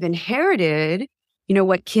 that we've inherited,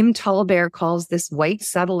 what Kim Tallbear calls this white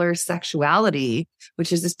settler sexuality,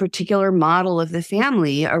 which is this particular model of the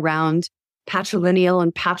family around patrilineal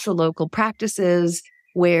and patrilocal practices,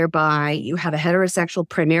 whereby you have a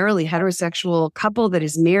primarily heterosexual couple that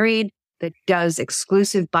is married, that does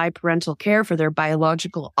exclusive biparental care for their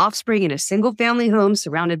biological offspring in a single family home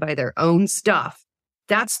surrounded by their own stuff.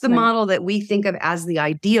 That's the model that we think of as the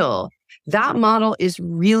ideal. That model is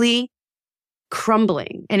really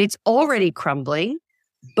crumbling, and it's already crumbling.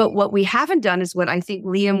 But what we haven't done is what I think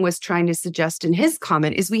Liam was trying to suggest in his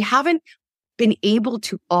comment is we haven't been able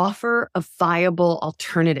to offer a viable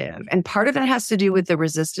alternative. And part of that has to do with the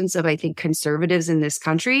resistance of, I think, conservatives in this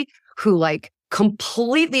country who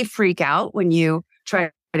completely freak out when you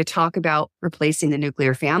try to talk about replacing the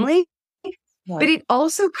nuclear family. Right. But it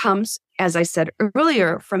also comes, as I said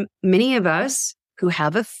earlier, from many of us who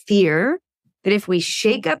have a fear that if we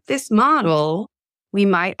shake up this model, we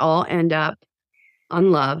might all end up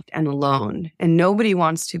unloved and alone. And nobody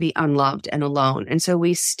wants to be unloved and alone. And so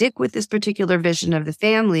we stick with this particular vision of the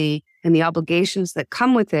family and the obligations that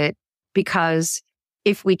come with it, because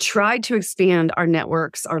if we try to expand our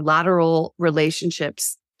networks, our lateral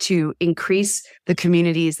relationships to increase the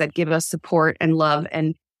communities that give us support and love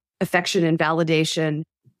and affection and validation,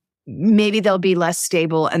 maybe they'll be less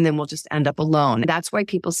stable and then we'll just end up alone. That's why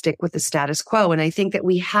people stick with the status quo. And I think that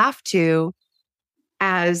we have to,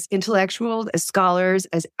 as intellectuals, as scholars,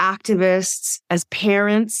 as activists, as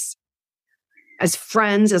parents, as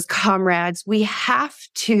friends, as comrades, we have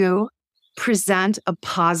to present a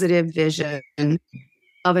positive vision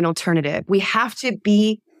of an alternative. We have to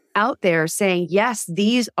be out there saying, yes,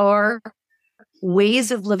 these are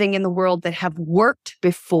ways of living in the world that have worked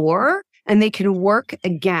before and they can work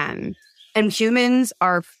again. And humans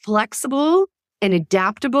are flexible and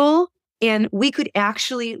adaptable, and we could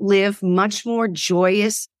actually live much more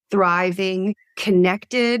joyous, thriving,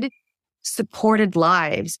 connected, supported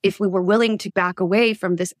lives if we were willing to back away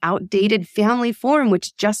from this outdated family form,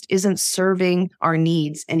 which just isn't serving our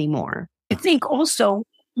needs anymore. I think also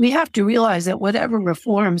we have to realize that whatever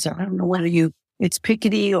reforms, I don't know whether it's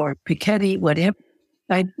Piketty or Piketty, whatever,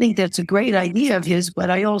 I think that's a great idea of his, but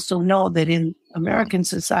I also know that in American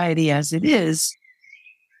society as it is,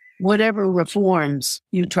 whatever reforms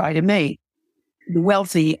you try to make, the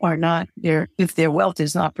wealthy are not there. If their wealth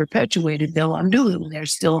is not perpetuated, they'll undo it. They're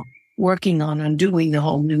still working on undoing the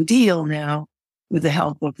whole New Deal now with the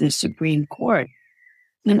help of the Supreme Court.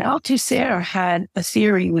 And Althusser had a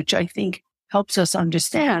theory which I think helps us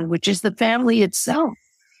understand, which is the family itself,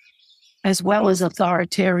 as well as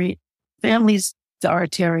authoritarian families,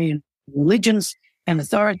 authoritarian religions, and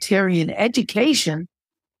authoritarian education,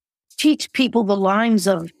 teach people the lines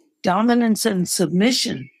of dominance and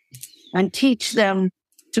submission, and teach them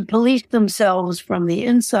to police themselves from the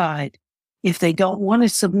inside if they don't want to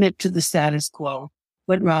submit to the status quo,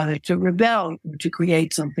 but rather to rebel or to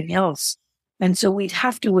create something else. And so we'd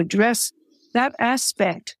have to address that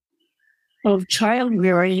aspect of child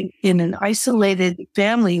rearing in an isolated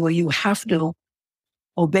family where you have to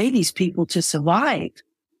obey these people to survive.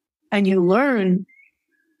 And you learn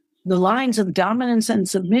the lines of dominance and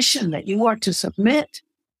submission that you are to submit,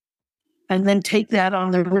 and then take that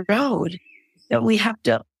on the road, that we have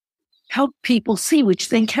to help people see, which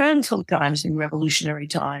they can sometimes in revolutionary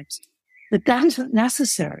times, that that's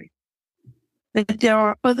necessary, that there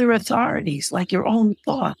are other authorities like your own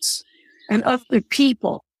thoughts and other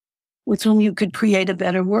people with whom you could create a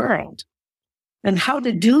better world. And how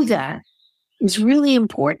to do that is really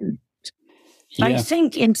important. Yeah. I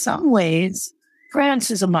think in some ways,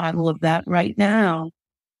 France is a model of that right now,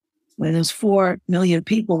 where there's 4 million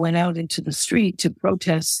people went out into the street to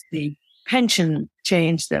protest the pension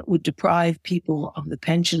change that would deprive people of the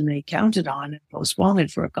pension they counted on and postpone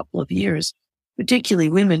it for a couple of years, particularly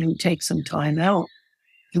women who take some time out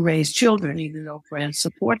to raise children, even though France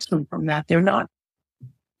supports them from that.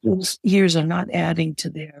 Those years are not adding to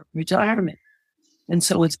their retirement. And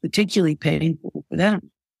so it's particularly painful for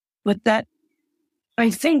them. But that, I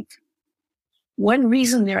think, one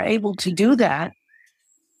reason they're able to do that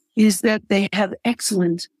is that they have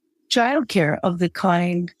excellent childcare of the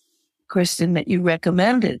kind, Kristen, that you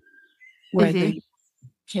recommended, where the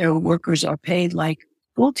care workers are paid like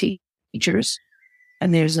school teachers,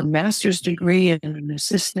 and there's a master's degree and an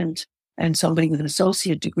assistant and somebody with an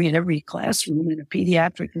associate degree in every classroom, and a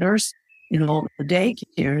pediatric nurse in all the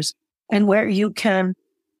daycares, and where you can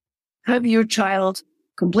have your child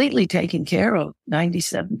completely taken care of,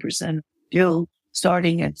 97% do,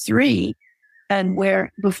 starting at 3, and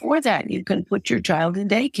where before that you can put your child in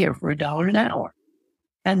daycare for $1 an hour.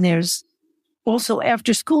 And there's also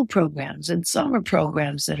after-school programs and summer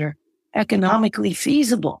programs that are economically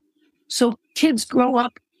feasible. So kids grow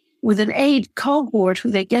up with an aid cohort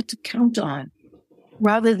who they get to count on,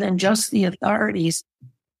 rather than just the authorities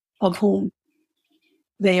of whom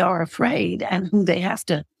they are afraid and who they have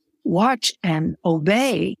to watch and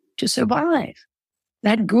obey to survive.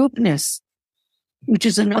 That groupness, which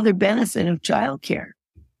is another benefit of childcare,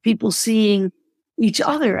 people seeing each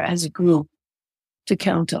other as a group to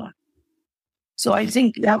count on. So I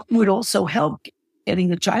think that would also help getting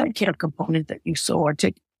the childcare component that you so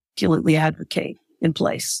articulately advocate in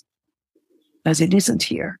place, as it isn't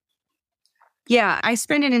here. Yeah, I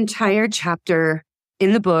spent an entire chapter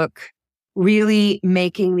in the book really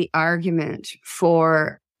making the argument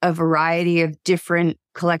for a variety of different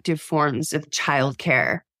collective forms of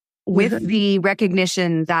childcare, with the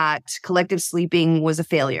recognition that collective sleeping was a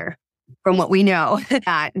failure. From what we know,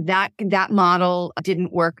 that model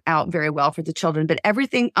didn't work out very well for the children, but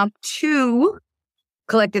everything up to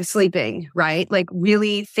collective sleeping, right? Like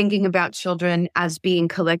really thinking about children as being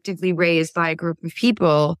collectively raised by a group of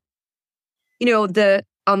people. You know,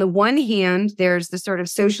 on the one hand, there's the sort of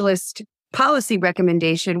socialist policy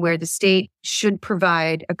recommendation where the state should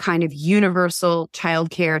provide a kind of universal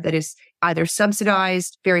childcare that is either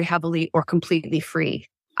subsidized very heavily or completely free.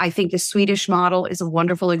 I think the Swedish model is a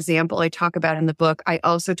wonderful example I talk about in the book. I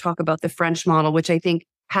also talk about the French model, which I think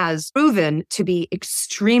has proven to be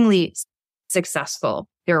extremely successful.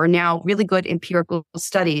 There are now really good empirical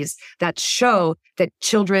studies that show that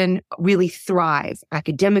children really thrive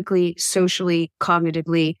academically, socially,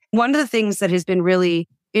 cognitively. One of the things that has been really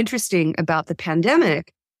interesting about the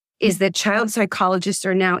pandemic is that child psychologists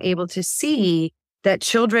are now able to see that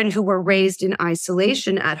children who were raised in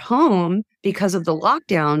isolation at home because of the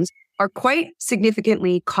lockdowns are quite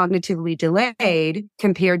significantly cognitively delayed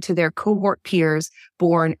compared to their cohort peers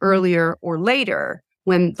born earlier or later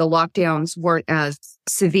when the lockdowns weren't as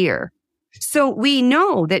severe. So we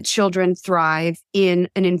know that children thrive in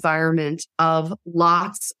an environment of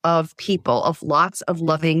lots of people, of lots of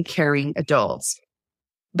loving, caring adults.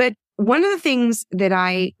 But one of the things that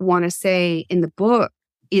I want to say in the book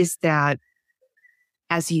is that,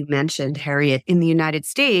 as you mentioned, Harriet, in the United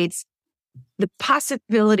States, the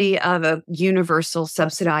possibility of a universal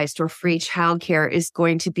subsidized or free childcare is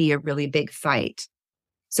going to be a really big fight.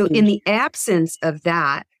 So in the absence of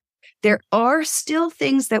that, there are still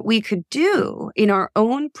things that we could do in our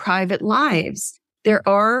own private lives. There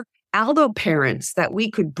are allo parents that we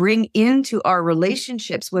could bring into our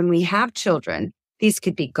relationships when we have children. These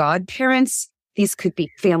could be godparents. These could be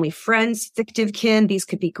family friends, fictive kin. These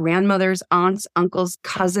could be grandmothers, aunts, uncles,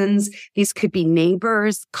 cousins. These could be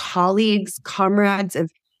neighbors, colleagues, comrades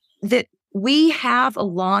that we have a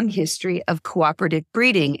long history of cooperative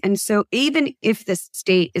breeding. And so even if the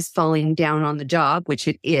state is falling down on the job, which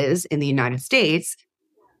it is in the United States,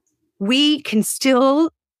 we can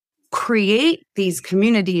still create these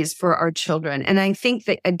communities for our children. And I think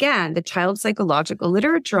that, again, the child psychological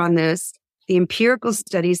literature on this, the empirical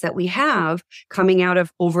studies that we have coming out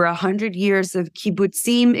of over 100 years of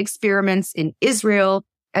kibbutzim experiments in Israel,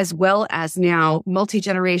 as well as now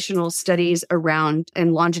multi-generational studies around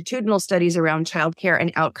and longitudinal studies around childcare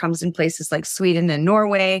and outcomes in places like Sweden and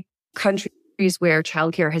Norway, countries where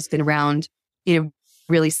childcare has been around in a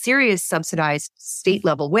really serious subsidized state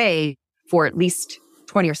level way for at least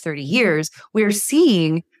 20 or 30 years. We're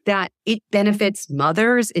seeing that it benefits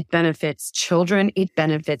mothers, it benefits children, it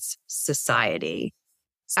benefits society.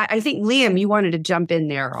 I think, Liam, you wanted to jump in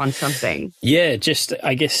there on something. Yeah, just,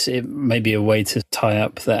 I guess it may be a way to tie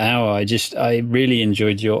up the hour. I really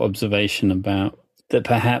enjoyed your observation about that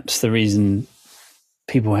perhaps the reason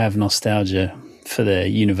people have nostalgia for their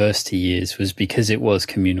university years was because it was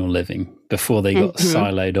communal living before they got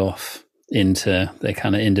siloed off into their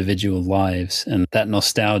kind of individual lives. And that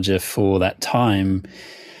nostalgia for that time,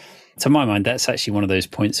 to my mind, that's actually one of those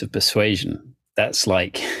points of persuasion. That's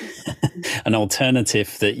like an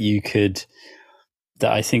alternative that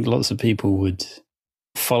I think lots of people would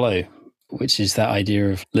follow, which is that idea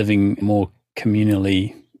of living more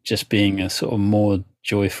communally, just being a sort of more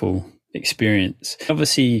joyful experience.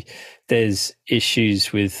 Obviously, there's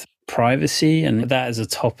issues with privacy, and that as a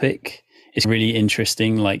topic is really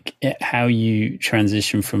interesting, like how you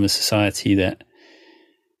transition from a society that,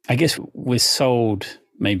 I guess, we're sold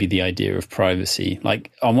maybe the idea of privacy.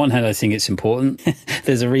 Like, on one hand, I think it's important.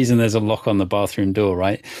 There's a reason there's a lock on the bathroom door,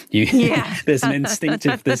 right? There's an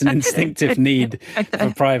instinctive need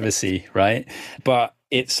for privacy, right? But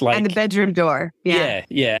it's like, and the bedroom door.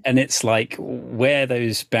 Yeah. And it's like where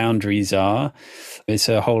those boundaries are, it's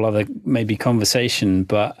a whole other maybe conversation.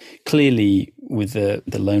 But clearly with the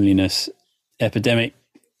loneliness epidemic,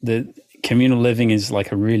 the communal living is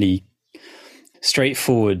like a really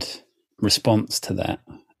straightforward response to that.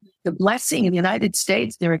 The blessing in the United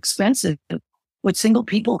States, they're expensive. But single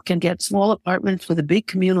people can get small apartments with a big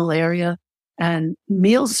communal area and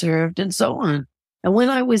meals served and so on. And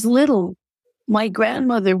when I was little, my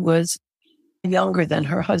grandmother was younger than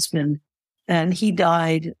her husband, and he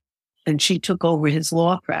died, and she took over his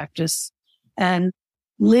law practice and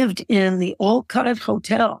lived in the all-cut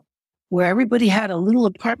hotel where everybody had a little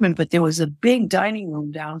apartment, but there was a big dining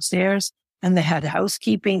room downstairs, and they had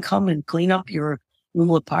housekeeping come and clean up your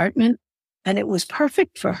little apartment. And it was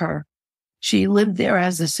perfect for her. She lived there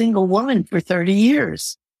as a single woman for 30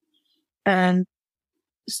 years. And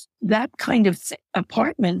that kind of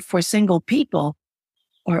apartment for single people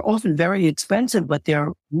are often very expensive, but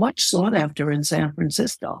they're much sought after in San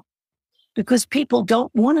Francisco because people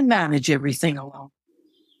don't want to manage everything alone.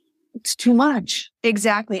 It's too much.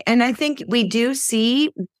 Exactly. And I think we do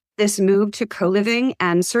see this move to co-living,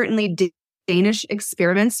 and certainly Danish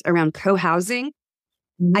experiments around co-housing.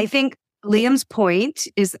 I think Liam's point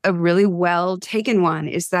is a really well taken one,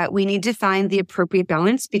 is that we need to find the appropriate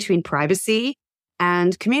balance between privacy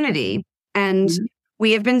and community. And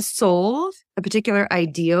we have been sold a particular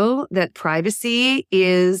ideal that privacy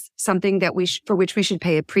is something that for which we should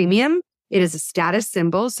pay a premium. It is a status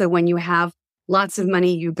symbol. So when you have lots of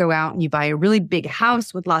money, you go out and you buy a really big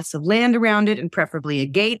house with lots of land around it, and preferably a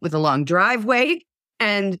gate with a long driveway.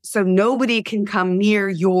 And so nobody can come near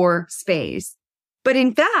your space. But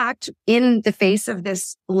in fact, in the face of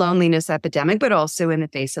this loneliness epidemic, but also in the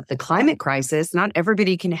face of the climate crisis, not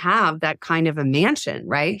everybody can have that kind of a mansion,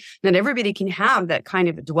 right? Not everybody can have that kind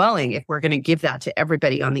of a dwelling if we're going to give that to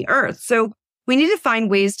everybody on the earth. So we need to find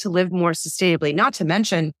ways to live more sustainably, not to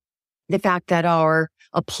mention the fact that our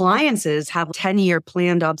appliances have 10-year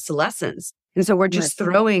planned obsolescence. And so we're just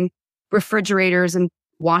throwing refrigerators and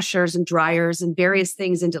washers and dryers and various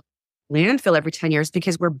things into landfill every 10 years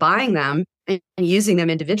because we're buying them and using them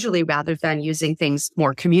individually rather than using things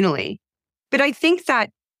more communally. But I think that,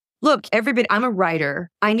 look, everybody, I'm a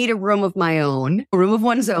writer. I need a room of my own. A room of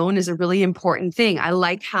one's own is a really important thing. I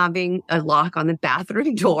like having a lock on the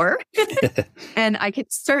bathroom door. And I can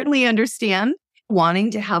certainly understand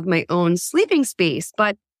wanting to have my own sleeping space.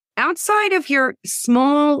 But outside of your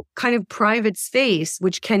small kind of private space,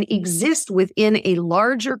 which can exist within a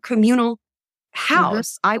larger communal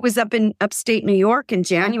house. I was up in upstate New York in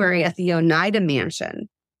January at the Oneida Mansion.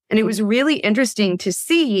 And it was really interesting to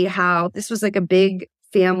see how this was like a big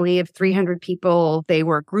family of 300 people. They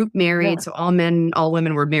were group married. So all men, all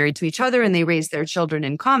women were married to each other, and they raised their children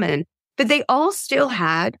in common. But they all still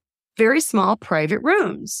had very small private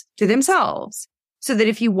rooms to themselves. so that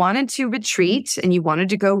if you wanted to retreat and you wanted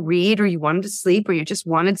to go read or you wanted to sleep or you just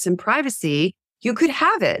wanted some privacy, you could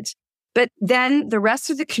have it. But then the rest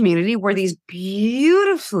of the community were these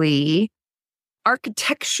beautifully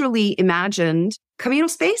architecturally imagined communal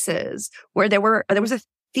spaces where there was a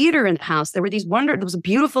theater in the house. There was a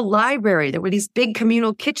beautiful library. There were these big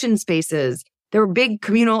communal kitchen spaces. There were big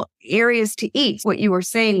communal areas to eat. What you were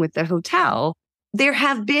saying with the hotel, there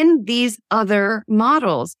have been these other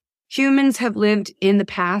models. Humans have lived in the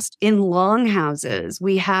past in longhouses.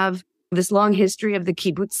 We have this long history of the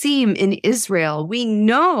kibbutzim in Israel. We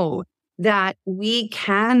know that we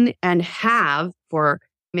can and have for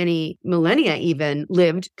many millennia even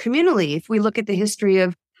lived communally. If we look at the history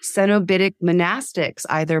of Cenobitic monastics,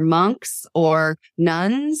 either monks or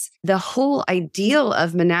nuns, the whole ideal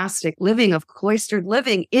of monastic living, of cloistered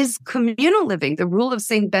living, is communal living. The rule of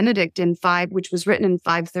Saint Benedict which was written in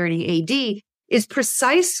 530 AD, is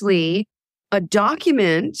precisely a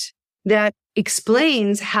document that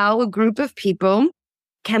explains how a group of people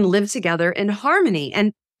can live together in harmony.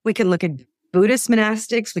 And we can look at Buddhist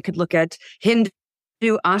monastics, we could look at Hindu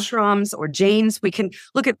ashrams or Jains. We can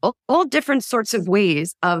look at all different sorts of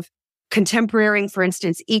ways of contemporary, for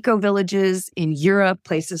instance, eco-villages in Europe,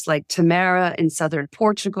 places like Tamara in southern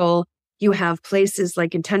Portugal. You have places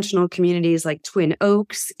like intentional communities like Twin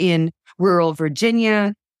Oaks in rural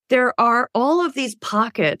Virginia. There are all of these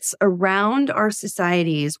pockets around our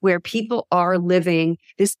societies where people are living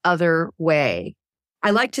this other way. I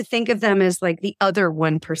like to think of them as like the other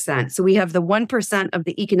 1%. So we have the 1% of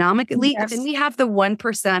the economic elite, yes, and we have the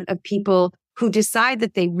 1% of people who decide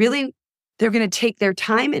that they're going to take their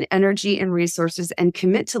time and energy and resources and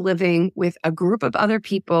commit to living with a group of other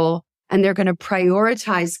people, and they're going to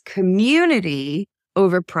prioritize community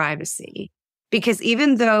over privacy. Because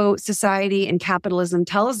even though society and capitalism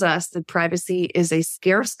tells us that privacy is a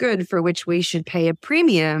scarce good for which we should pay a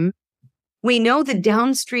premium, we know the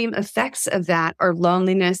downstream effects of that are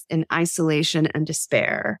loneliness and isolation and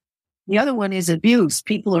despair. The other one is abuse.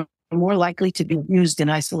 People are more likely to be abused in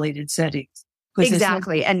isolated settings.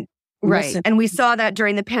 Exactly. Right. And we saw that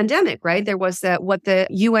during the pandemic, right? There was what the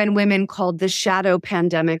UN women called the shadow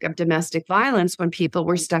pandemic of domestic violence when people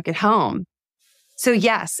were stuck at home. So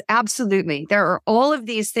yes, absolutely. There are all of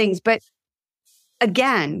these things. But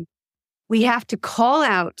again, we have to call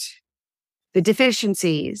out the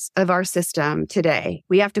deficiencies of our system today.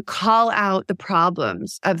 We have to call out the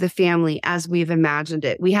problems of the family as we've imagined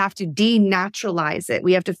it. We have to denaturalize it.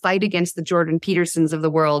 We have to fight against the Jordan Petersons of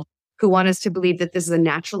the world who want us to believe that this is a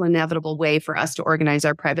natural, inevitable way for us to organize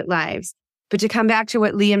our private lives. But to come back to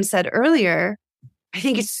what Liam said earlier, I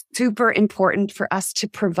think it's super important for us to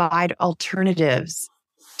provide alternatives,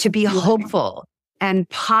 to be hopeful and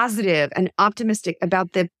positive and optimistic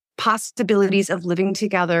about the possibilities of living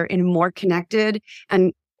together in more connected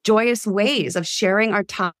and joyous ways, of sharing our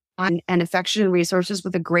time and affection and resources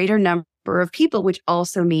with a greater number of people, which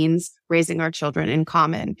also means raising our children in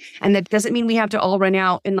common. And that doesn't mean we have to all run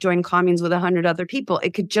out and join communes with 100 other people.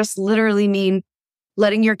 It could just literally mean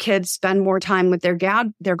letting your kids spend more time with their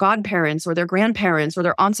godparents or their grandparents or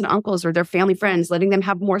their aunts and uncles or their family friends, letting them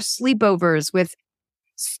have more sleepovers with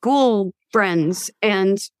school friends,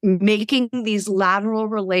 and making these lateral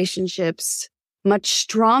relationships much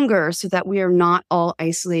stronger so that we are not all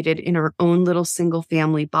isolated in our own little single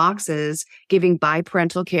family boxes, giving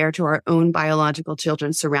biparental care to our own biological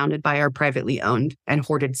children surrounded by our privately owned and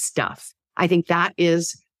hoarded stuff. I think that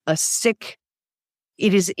is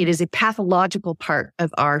it is a pathological part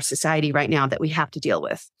of our society right now that we have to deal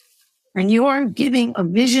with. And your giving a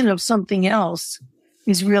vision of something else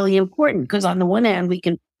is really important, because on the one hand, we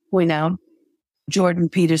can point out Jordan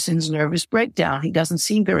Peterson's nervous breakdown. He doesn't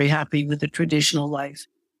seem very happy with the traditional life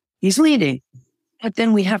he's leading. But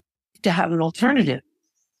then we have to have an alternative.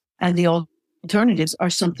 And the alternatives are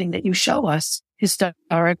something that you show us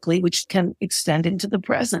historically, which can extend into the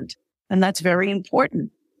present. And that's very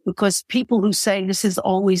important, because people who say this has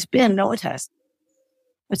always been, no, it has.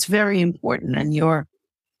 It's very important. And your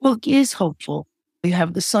book is hopeful. You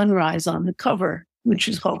have the sunrise on the cover, which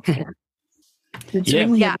is hopeful.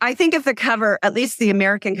 Yeah, I think of the cover, at least the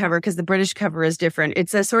American cover, because the British cover is different.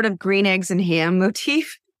 It's a sort of green eggs and ham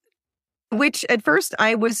motif, which at first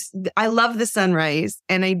I love the sunrise,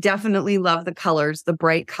 and I definitely love the colors, the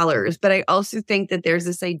bright colors. But I also think that there's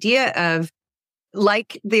this idea of,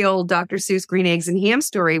 like the old Dr. Seuss green eggs and ham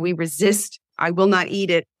story, we resist. I will not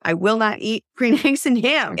eat it. I will not eat green eggs and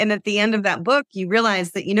ham. And at the end of that book, you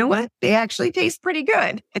realize that, you know what? They actually taste pretty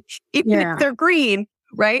good, even if they're green,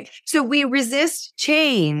 right? So we resist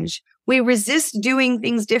change. We resist doing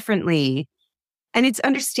things differently. And it's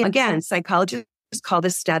again, psychologists call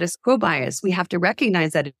this status quo bias. We have to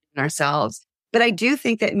recognize that in ourselves. But I do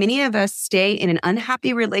think that many of us stay in an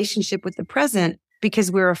unhappy relationship with the present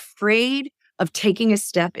because we're afraid of taking a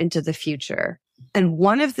step into the future. And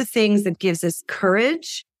one of the things that gives us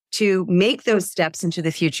courage to make those steps into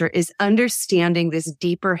the future is understanding this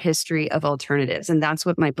deeper history of alternatives. And that's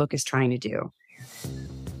what my book is trying to do.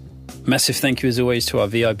 Massive thank you as always to our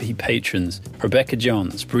VIP patrons, Rebecca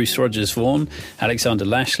Johns, Bruce Rogers-Vaughan, Alexander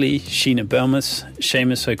Lashley, Sheena Belmas,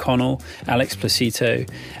 Seamus O'Connell, Alex Placito,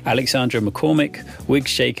 Alexandra McCormick, Wig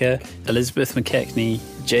Shaker, Elizabeth McKechnie,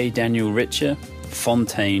 J. Daniel Richer,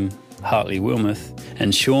 Fontaine, Hartley Wilmoth,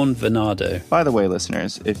 and Sean Venardo. By the way,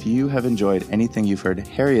 listeners, if you have enjoyed anything you've heard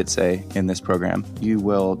Harriet say in this program, you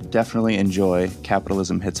will definitely enjoy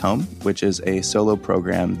Capitalism Hits Home, which is a solo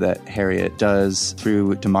program that Harriet does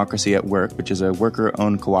through Democracy at Work, which is a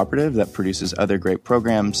worker-owned cooperative that produces other great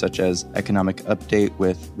programs such as Economic Update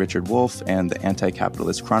with Richard Wolff and the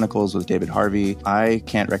Anti-Capitalist Chronicles with David Harvey. I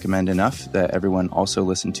can't recommend enough that everyone also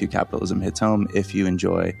listen to Capitalism Hits Home if you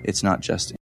enjoy It's Not Just